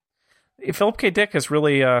 Philip K. Dick has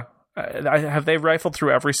really... have they rifled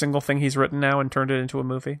through every single thing he's written now and turned it into a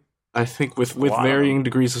movie? I think with varying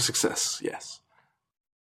degrees of success, yes.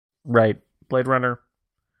 Right. Blade Runner.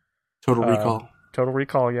 Total Recall. Total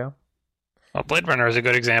Recall, yeah. Well, Blade Runner is a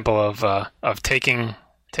good example of taking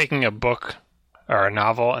a book or a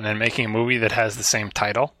novel and then making a movie that has the same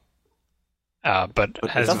title, but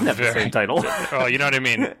has doesn't have the same title. Well, you know what I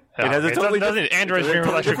mean. It has a totally Android's Dream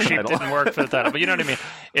Electric Sheep didn't work for the title, but you know what I mean.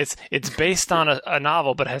 It's based on a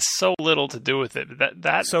novel, but has so little to do with it.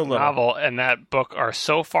 That novel and that book are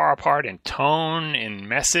so far apart in tone, in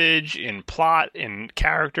message, in plot, in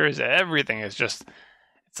characters. Everything is just.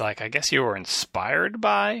 It's like I guess you were inspired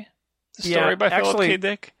by the story by Philip K.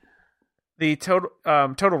 Dick. The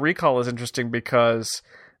Total Recall is interesting because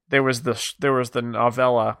there was the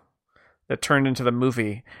novella that turned into the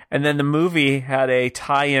movie, and then the movie had a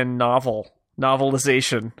tie-in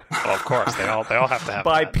novelization. Well, of course, they all have to have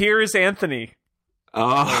by that. Piers Anthony.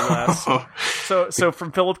 Oh, so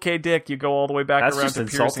from Philip K. Dick, you go all the way back around to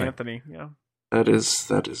Piers Anthony. Yeah, that is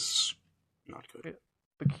not good.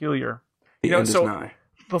 Peculiar. The end is nigh.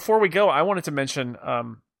 Before we go, I wanted to mention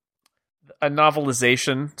a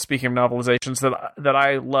novelization. Speaking of novelizations, that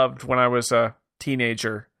I loved when I was a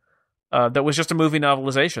teenager. That was just a movie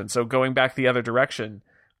novelization. So going back the other direction,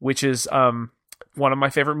 which is one of my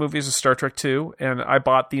favorite movies is Star Trek II, and I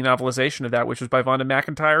bought the novelization of that, which was by Vonda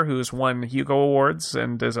McIntyre, who's won Hugo Awards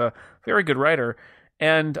and is a very good writer.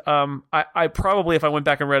 And I probably, if I went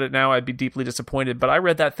back and read it now, I'd be deeply disappointed. But I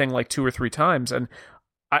read that thing like 2 or 3 times, and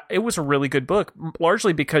it was a really good book,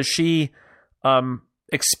 largely because she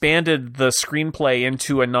expanded the screenplay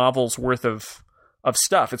into a novel's worth of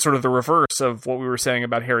stuff. It's sort of the reverse of what we were saying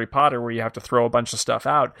about Harry Potter, where you have to throw a bunch of stuff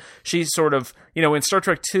out. She's sort of, in Star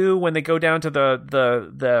Trek II, when they go down to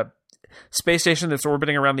the space station that's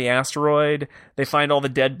orbiting around the asteroid, they find all the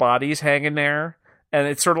dead bodies hanging there. And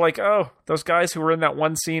it's sort of like, oh, those guys who were in that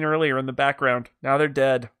one scene earlier in the background, now they're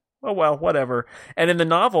dead. Oh, well, whatever. And in the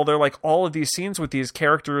novel, they're like all of these scenes with these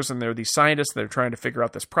characters, and they're these scientists, they're trying to figure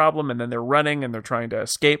out this problem, and then they're running, and they're trying to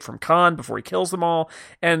escape from Caan before he kills them all,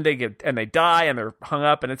 and they die, and they're hung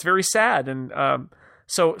up, and it's very sad. And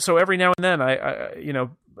so every now and then, I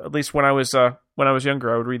at least when I was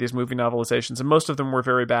younger, I would read these movie novelizations, and most of them were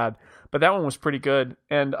very bad, but that one was pretty good.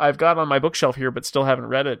 And I've got on my bookshelf here, but still haven't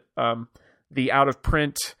read it, the out of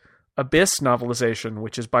print Abyss novelization,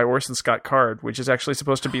 which is by Orson Scott Card, which is actually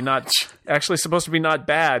supposed to be not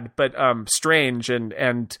bad, but strange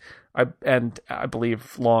and I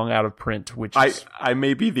believe long out of print. Which I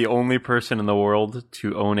may be the only person in the world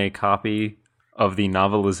to own a copy of the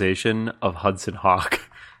novelization of Hudson Hawk.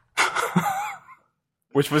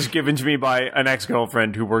 which was given to me by an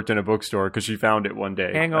ex-girlfriend who worked in a bookstore because she found it one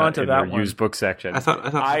day. Hang on to in that their one. used book section.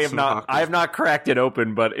 I have not cracked it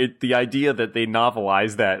open, but the idea that they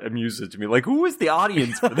novelized that amuses me. Like, who is the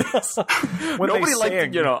audience for this? Nobody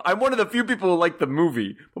liked it. I'm one of the few people who liked the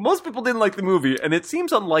movie, but most people didn't like the movie, and it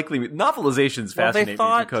seems unlikely. Novelizations fascinate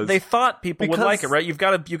me because they thought people would like it, right? You've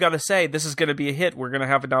got to say this is going to be a hit. We're going to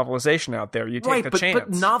have a novelization out there. You take the chance.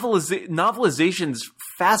 But novelizations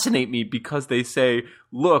fascinate me because they say,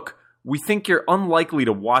 look, we think you're unlikely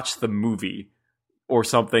to watch the movie or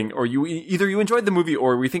something, or either you enjoyed the movie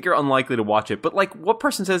or we think you're unlikely to watch it. But like, what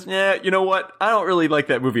person says, you know what? I don't really like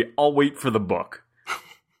that movie. I'll wait for the book.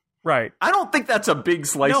 Right. I don't think that's a big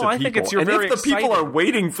slice of people. I think it's you're very excited. People are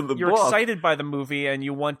waiting for the book. You're excited by the movie and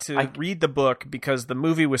you want to read the book because the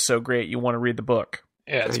movie was so great, you want to read the book.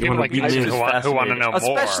 Yeah, it's people like you who want to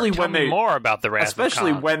know more about the Wrath of Caan.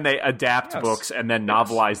 Especially when they adapt books and then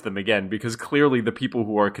novelize them again, because clearly the people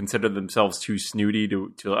who are considered themselves too snooty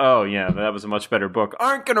to that was a much better book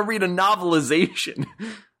aren't going to read a novelization.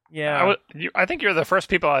 Yeah, I think you're the first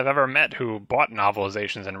people I've ever met who bought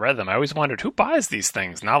novelizations and read them. I always wondered, who buys these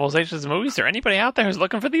things? Novelizations of movies? Is there anybody out there who's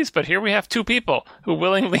looking for these? But here we have two people who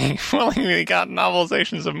willingly got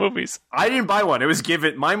novelizations of movies. I didn't buy one.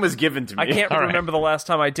 Mine was given to me. I can't remember the last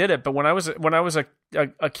time I did it, but when I was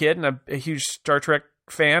a kid and a huge Star Trek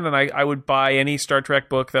fan, and I would buy any Star Trek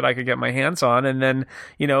book that I could get my hands on, and then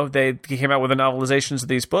they came out with the novelizations of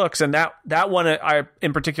these books, and that one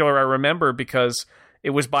in particular I remember because it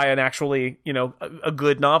was by an actually, a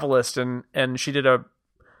good novelist, and she did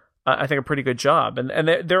I think a pretty good job.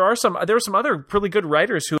 And there are some other really good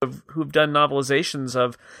writers who've done novelizations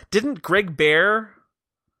of. Didn't Greg Bear?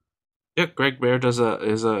 Yeah, Greg Bear is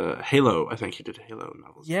a Halo. I think he did a Halo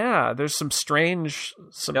novel. Yeah, there's some strange.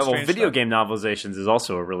 Video game novelizations is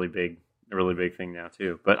also a really big thing now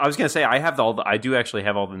too. But I was going to say I do actually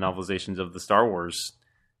have all the novelizations of the Star Wars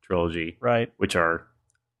trilogy, right? Which are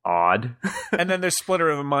odd. And then there's Splinter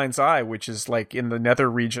of a Mind's Eye, which is like in the nether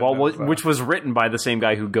region. Which was written by the same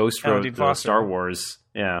guy who ghost wrote the Star Wars.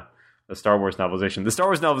 Yeah, the Star Wars novelization. The Star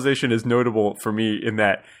Wars novelization is notable for me in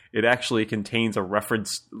that it actually contains a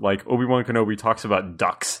reference, like Obi-Wan Kenobi talks about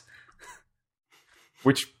ducks,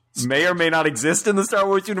 which may or may not exist in the Star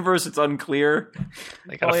Wars universe. It's unclear.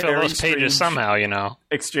 They gotta fill those pages somehow,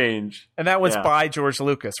 Exchange. And that was by George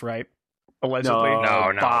Lucas, right? Allegedly.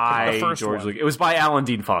 No. By George Lucas. It was by Alan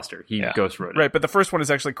Dean Foster. He ghost wrote it. Right, but the first one is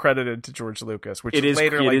actually credited to George Lucas, which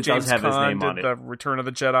later, like James Caan did the Return of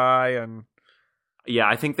the Jedi, and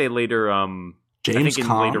I think they later, James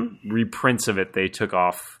Caan? later reprints of it, they took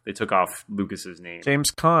off Lucas's name. James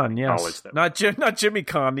Caan, yes, not Jimmy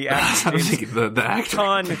Caan, the actor. the actor.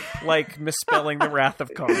 Caan, like misspelling the Wrath of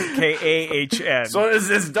Caan, Kahn. So is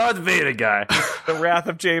this Darth Vader guy? The Wrath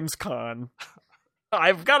of James Caan.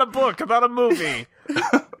 I've got a book about a movie.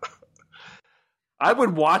 I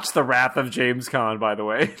would watch The Wrath of James Caan, by the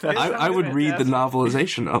way. I would read the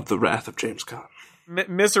novelization of The Wrath of James Caan.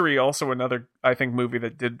 Misery, also another, I think, movie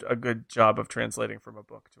that did a good job of translating from a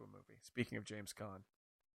book to a movie. Speaking of James Caan.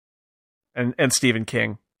 And Stephen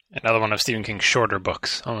King. Another one of Stephen King's shorter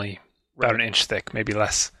books, only about an inch thick, maybe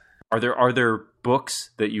less. Are there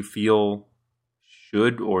books that you feel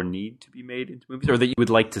should or need to be made into movies, or that you would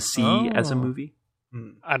like to see as a movie?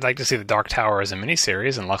 I'd like to see The Dark Tower as a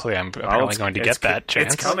miniseries, and luckily I'm apparently going to get that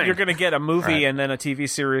chance. It's coming. You're going to get a movie and then a TV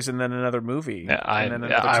series and then another movie and then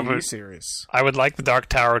another TV series. I would like The Dark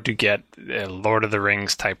Tower to get a Lord of the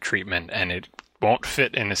Rings type treatment, and it won't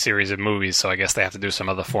fit in a series of movies, so I guess they have to do some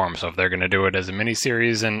other form. So if they're going to do it as a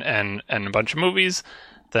miniseries and a bunch of movies,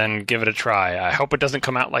 then give it a try. I hope it doesn't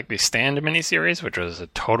come out like the Stand miniseries, which was a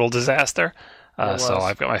total disaster. So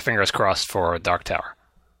I've got my fingers crossed for Dark Tower.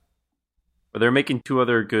 Well, they're making two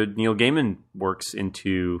other good Neil Gaiman works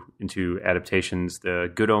into adaptations.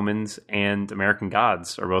 The Good Omens and American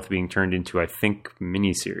Gods are both being turned into, I think,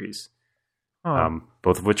 miniseries.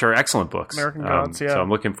 Both of which are excellent books. American Gods, yeah. So I'm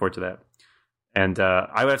looking forward to that. And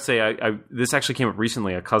I would have to say, this actually came up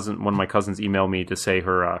recently. One of my cousins emailed me to say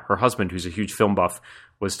her husband, who's a huge film buff,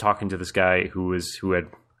 was talking to this guy who had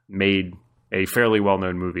made a fairly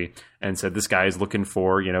well-known movie, and said this guy is looking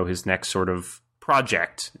for his next sort of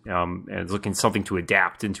project, and is looking something to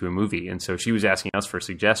adapt into a movie. And so she was asking us for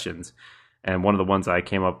suggestions, and one of the ones I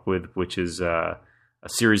came up with, which is a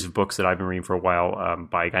series of books that I've been reading for a while,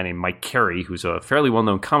 by a guy named Mike Carey, who's a fairly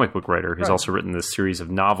well-known comic book writer, who's also written this series of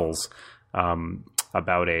novels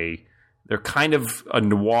about they're kind of a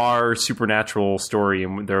noir supernatural story,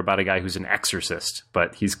 and they're about a guy who's an exorcist,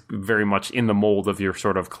 but he's very much in the mold of your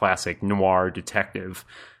sort of classic noir detective.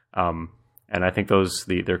 And I think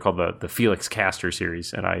they're called the Felix Castor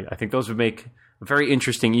series, and I think those would make very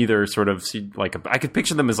interesting either sort of I could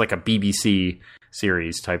picture them as like a BBC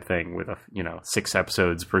series type thing with 6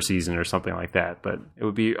 episodes per season or something like that. But I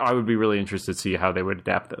would be really interested to see how they would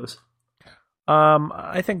adapt those.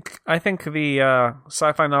 I think the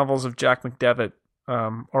sci-fi novels of Jack McDevitt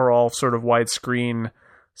are all sort of widescreen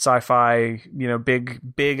sci-fi,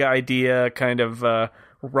 big idea kind of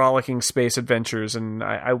rollicking space adventures, and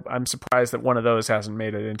I'm surprised that one of those hasn't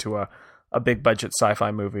made it into a big budget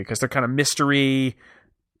sci-fi movie, because they're kind of mystery,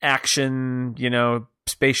 action,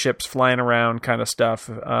 spaceships flying around kind of stuff.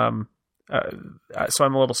 So I'm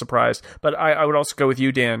a little surprised, but I would also go with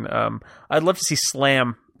you, Dan. I'd love to see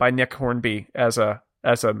Slam by Nick Hornby as a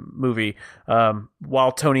movie,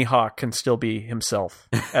 while Tony Hawk can still be himself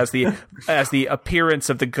as the appearance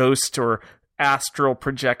of the ghost or astral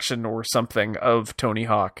projection or something of Tony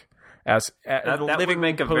Hawk as that living would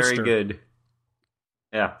make a poster. very good.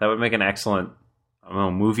 Yeah, that would make an excellent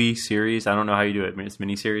movie series. I don't know how you do it. It's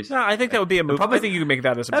miniseries. No, I think that would be a movie. I think you can make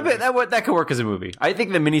that as a movie. That could work as a movie. I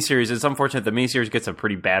think the miniseries, it's unfortunate the miniseries gets a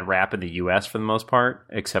pretty bad rap in the U.S. for the most part,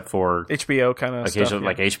 except for HBO kind of occasionally, stuff,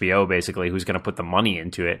 like HBO, basically, who's going to put the money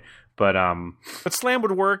into it. But Slam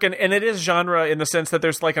would work, and it is genre in the sense that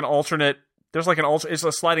there's like an alternate. It's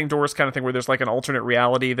a sliding doors kind of thing where there's like an alternate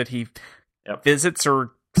reality that he visits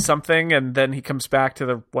or something, and then he comes back to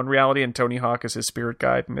the one reality, and Tony Hawk is his spirit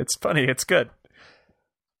guide, and it's funny. It's good.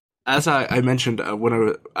 As I mentioned,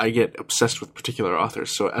 when I get obsessed with particular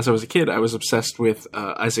authors. So as I was a kid, I was obsessed with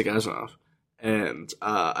Isaac Asimov, and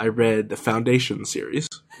I read the Foundation series,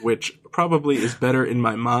 which probably is better in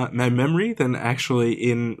my memory than actually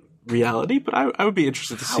in reality. But I would be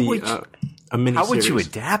interested to see a mini. How would you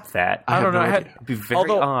adapt that? I don't know. It'd be very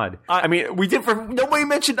odd. We did. Nobody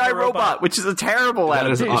mentioned iRobot, which is a terrible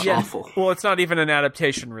adaptation. That is awful. Well, it's not even an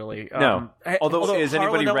adaptation, really. No. Although has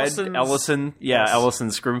anybody read Ellison? Yeah, yes.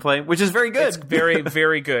 Ellison's screenplay, which is very good. It's very,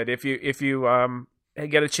 very good. If you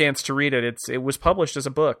get a chance to read it, it was published as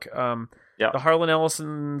a book. The Harlan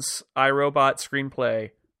Ellison's iRobot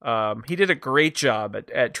screenplay. He did a great job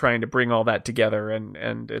at trying to bring all that together,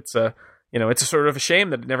 and it's a. It's a sort of a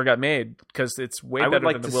shame that it never got made, because it's way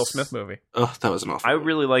better than the Will Smith movie. Oh, that was an awful. I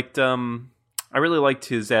really liked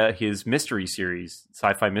his mystery series,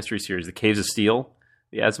 sci-fi mystery series, The Caves of Steel,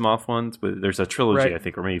 the Asimov ones. But there's a trilogy, right. I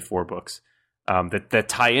think, or maybe 4 books that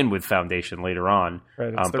tie in with Foundation later on.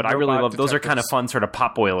 Right, but I really love those. Are kind of fun, sort of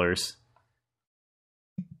pop boilers.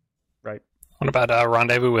 Right. What about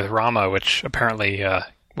Rendezvous with Rama, which apparently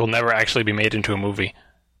will never actually be made into a movie,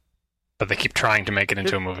 but they keep trying to make it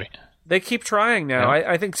into a movie. They keep trying now.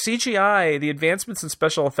 Yeah. I think CGI, the advancements in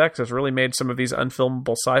special effects, has really made some of these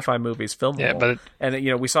unfilmable sci-fi movies filmable. Yeah,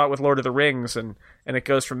 and we saw it with Lord of the Rings, and it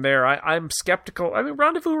goes from there. I'm skeptical. I mean,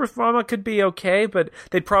 Rendezvous with Rama could be okay, but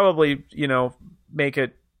they'd probably make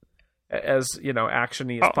it as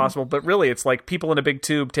actiony as possible. But really, it's like people in a big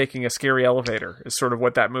tube taking a scary elevator is sort of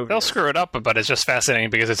what that movie. They'll screw it up, but it's just fascinating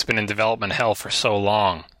because it's been in development hell for so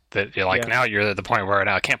long. That you're like, now you're at the point where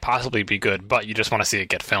it can't possibly be good, but you just want to see it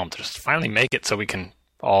get filmed. Just finally make it so we can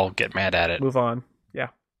all get mad at it. Move on. Yeah.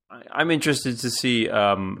 I'm interested to see,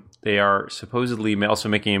 they are supposedly also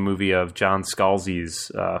making a movie of John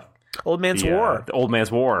Scalzi's Old Man's War. The Old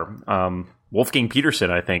Man's War. Wolfgang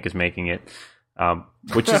Peterson, I think, is making it.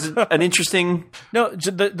 Which is an interesting. No,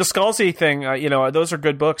 the Scalzi thing. Those are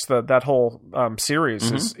good books. That whole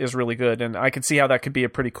series is really good, and I can see how that could be a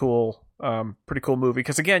pretty cool movie.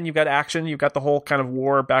 Because again, you've got action, you've got the whole kind of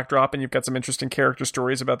war backdrop, and you've got some interesting character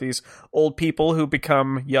stories about these old people who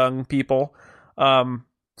become young people.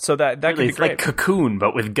 So that could be great. Like Cocoon,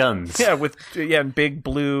 but with guns. Yeah, and big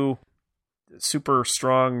blue, super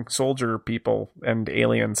strong soldier people and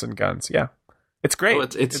aliens and guns. Yeah. It's great. Oh,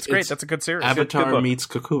 it's great. That's a good series. Avatar meets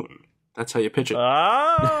Cocoon. That's how you pitch it.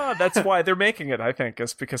 That's why they're making it, I think,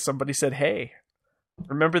 is because somebody said, hey,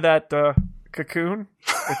 remember that Cocoon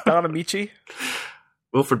with Don Amici?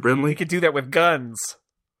 Wilford Brimley? We could do that with guns.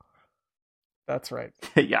 That's right.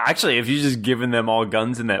 Yeah, actually, if you just given them all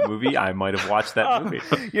guns in that movie, I might have watched that movie.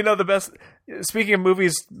 The best... Speaking of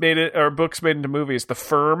movies books made into movies, The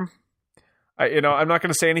Firm... I'm not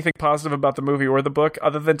going to say anything positive about the movie or the book,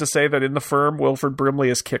 other than to say that in The Firm, Wilford Brimley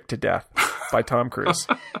is kicked to death by Tom Cruise.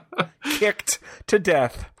 Kicked to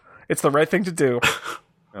death. It's the right thing to do.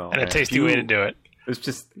 And a tasty way to do it. It's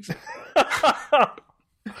just...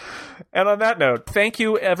 And on that note, thank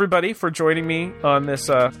you everybody for joining me on this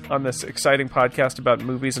exciting podcast about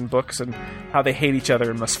movies and books and how they hate each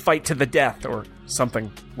other and must fight to the death or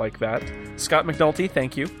something like that. Scott McNulty,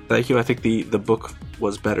 thank you. Thank you. I think the book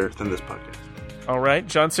was better than this podcast. All right.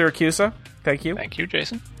 John Siracusa, thank you. Thank you,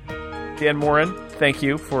 Jason. Dan Morin, thank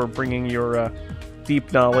you for bringing your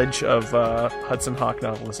deep knowledge of Hudson Hawk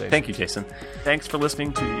novelization. Thank you, Jason. Thanks for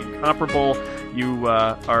listening to The Incomparable.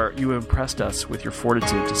 You impressed us with your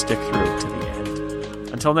fortitude to stick through to the end.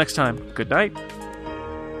 Until next time, good night.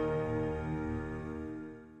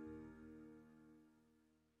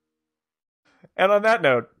 And on that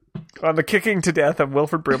note, on the kicking to death of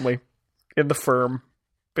Wilford Brimley in The Firm,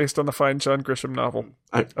 based on the fine John Grisham novel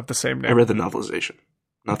of the same name. I read the novelization.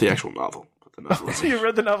 Not the actual novel, but the novelization. You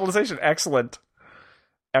read the novelization. Excellent.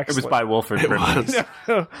 It was by Wilford Brimley.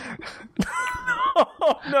 No.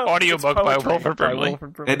 No, audiobook by Wilford Brimley.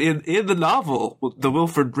 And in the novel, the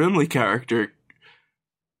Wilford Brimley character,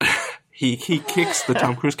 he kicks the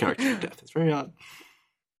Tom Cruise character to death. It's very odd.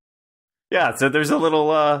 Yeah, so there's a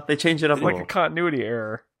little, they change it up like a continuity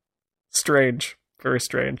error. Strange. Very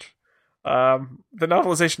strange. The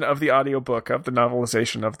novelization of the audiobook of the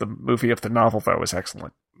novelization of the movie of the novel, though, was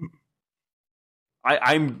excellent.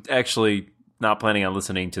 I'm actually not planning on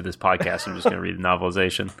listening to this podcast. I'm just going to read the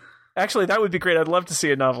novelization. Actually, that would be great. I'd love to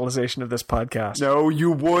see a novelization of this podcast. No,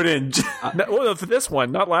 you wouldn't. Well, for this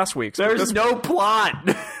one, not last week's. There's no plot.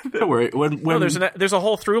 Don't worry. When there's a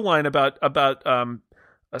whole through line about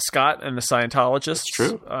Scott and the Scientologists. It's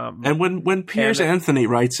true. And when Piers Anthony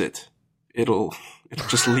writes it, it'll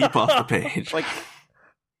just leap off the page. Like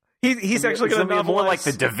he's actually going to novelize more like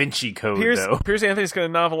the Da Vinci Code. Piers Anthony's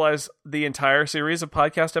going to novelize the entire series of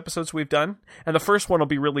podcast episodes we've done, and the first one will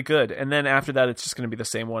be really good, and then after that, it's just going to be the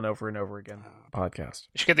same one over and over again. Podcast.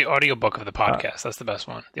 You should get the audiobook of the podcast. That's the best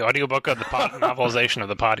one. The audiobook of the novelization of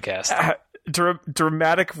the podcast.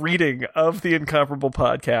 Dramatic reading of the Incomparable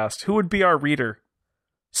podcast. Who would be our reader?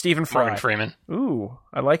 Stephen Fry. Morgan Freeman. Ooh,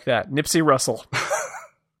 I like that. Nipsey Russell.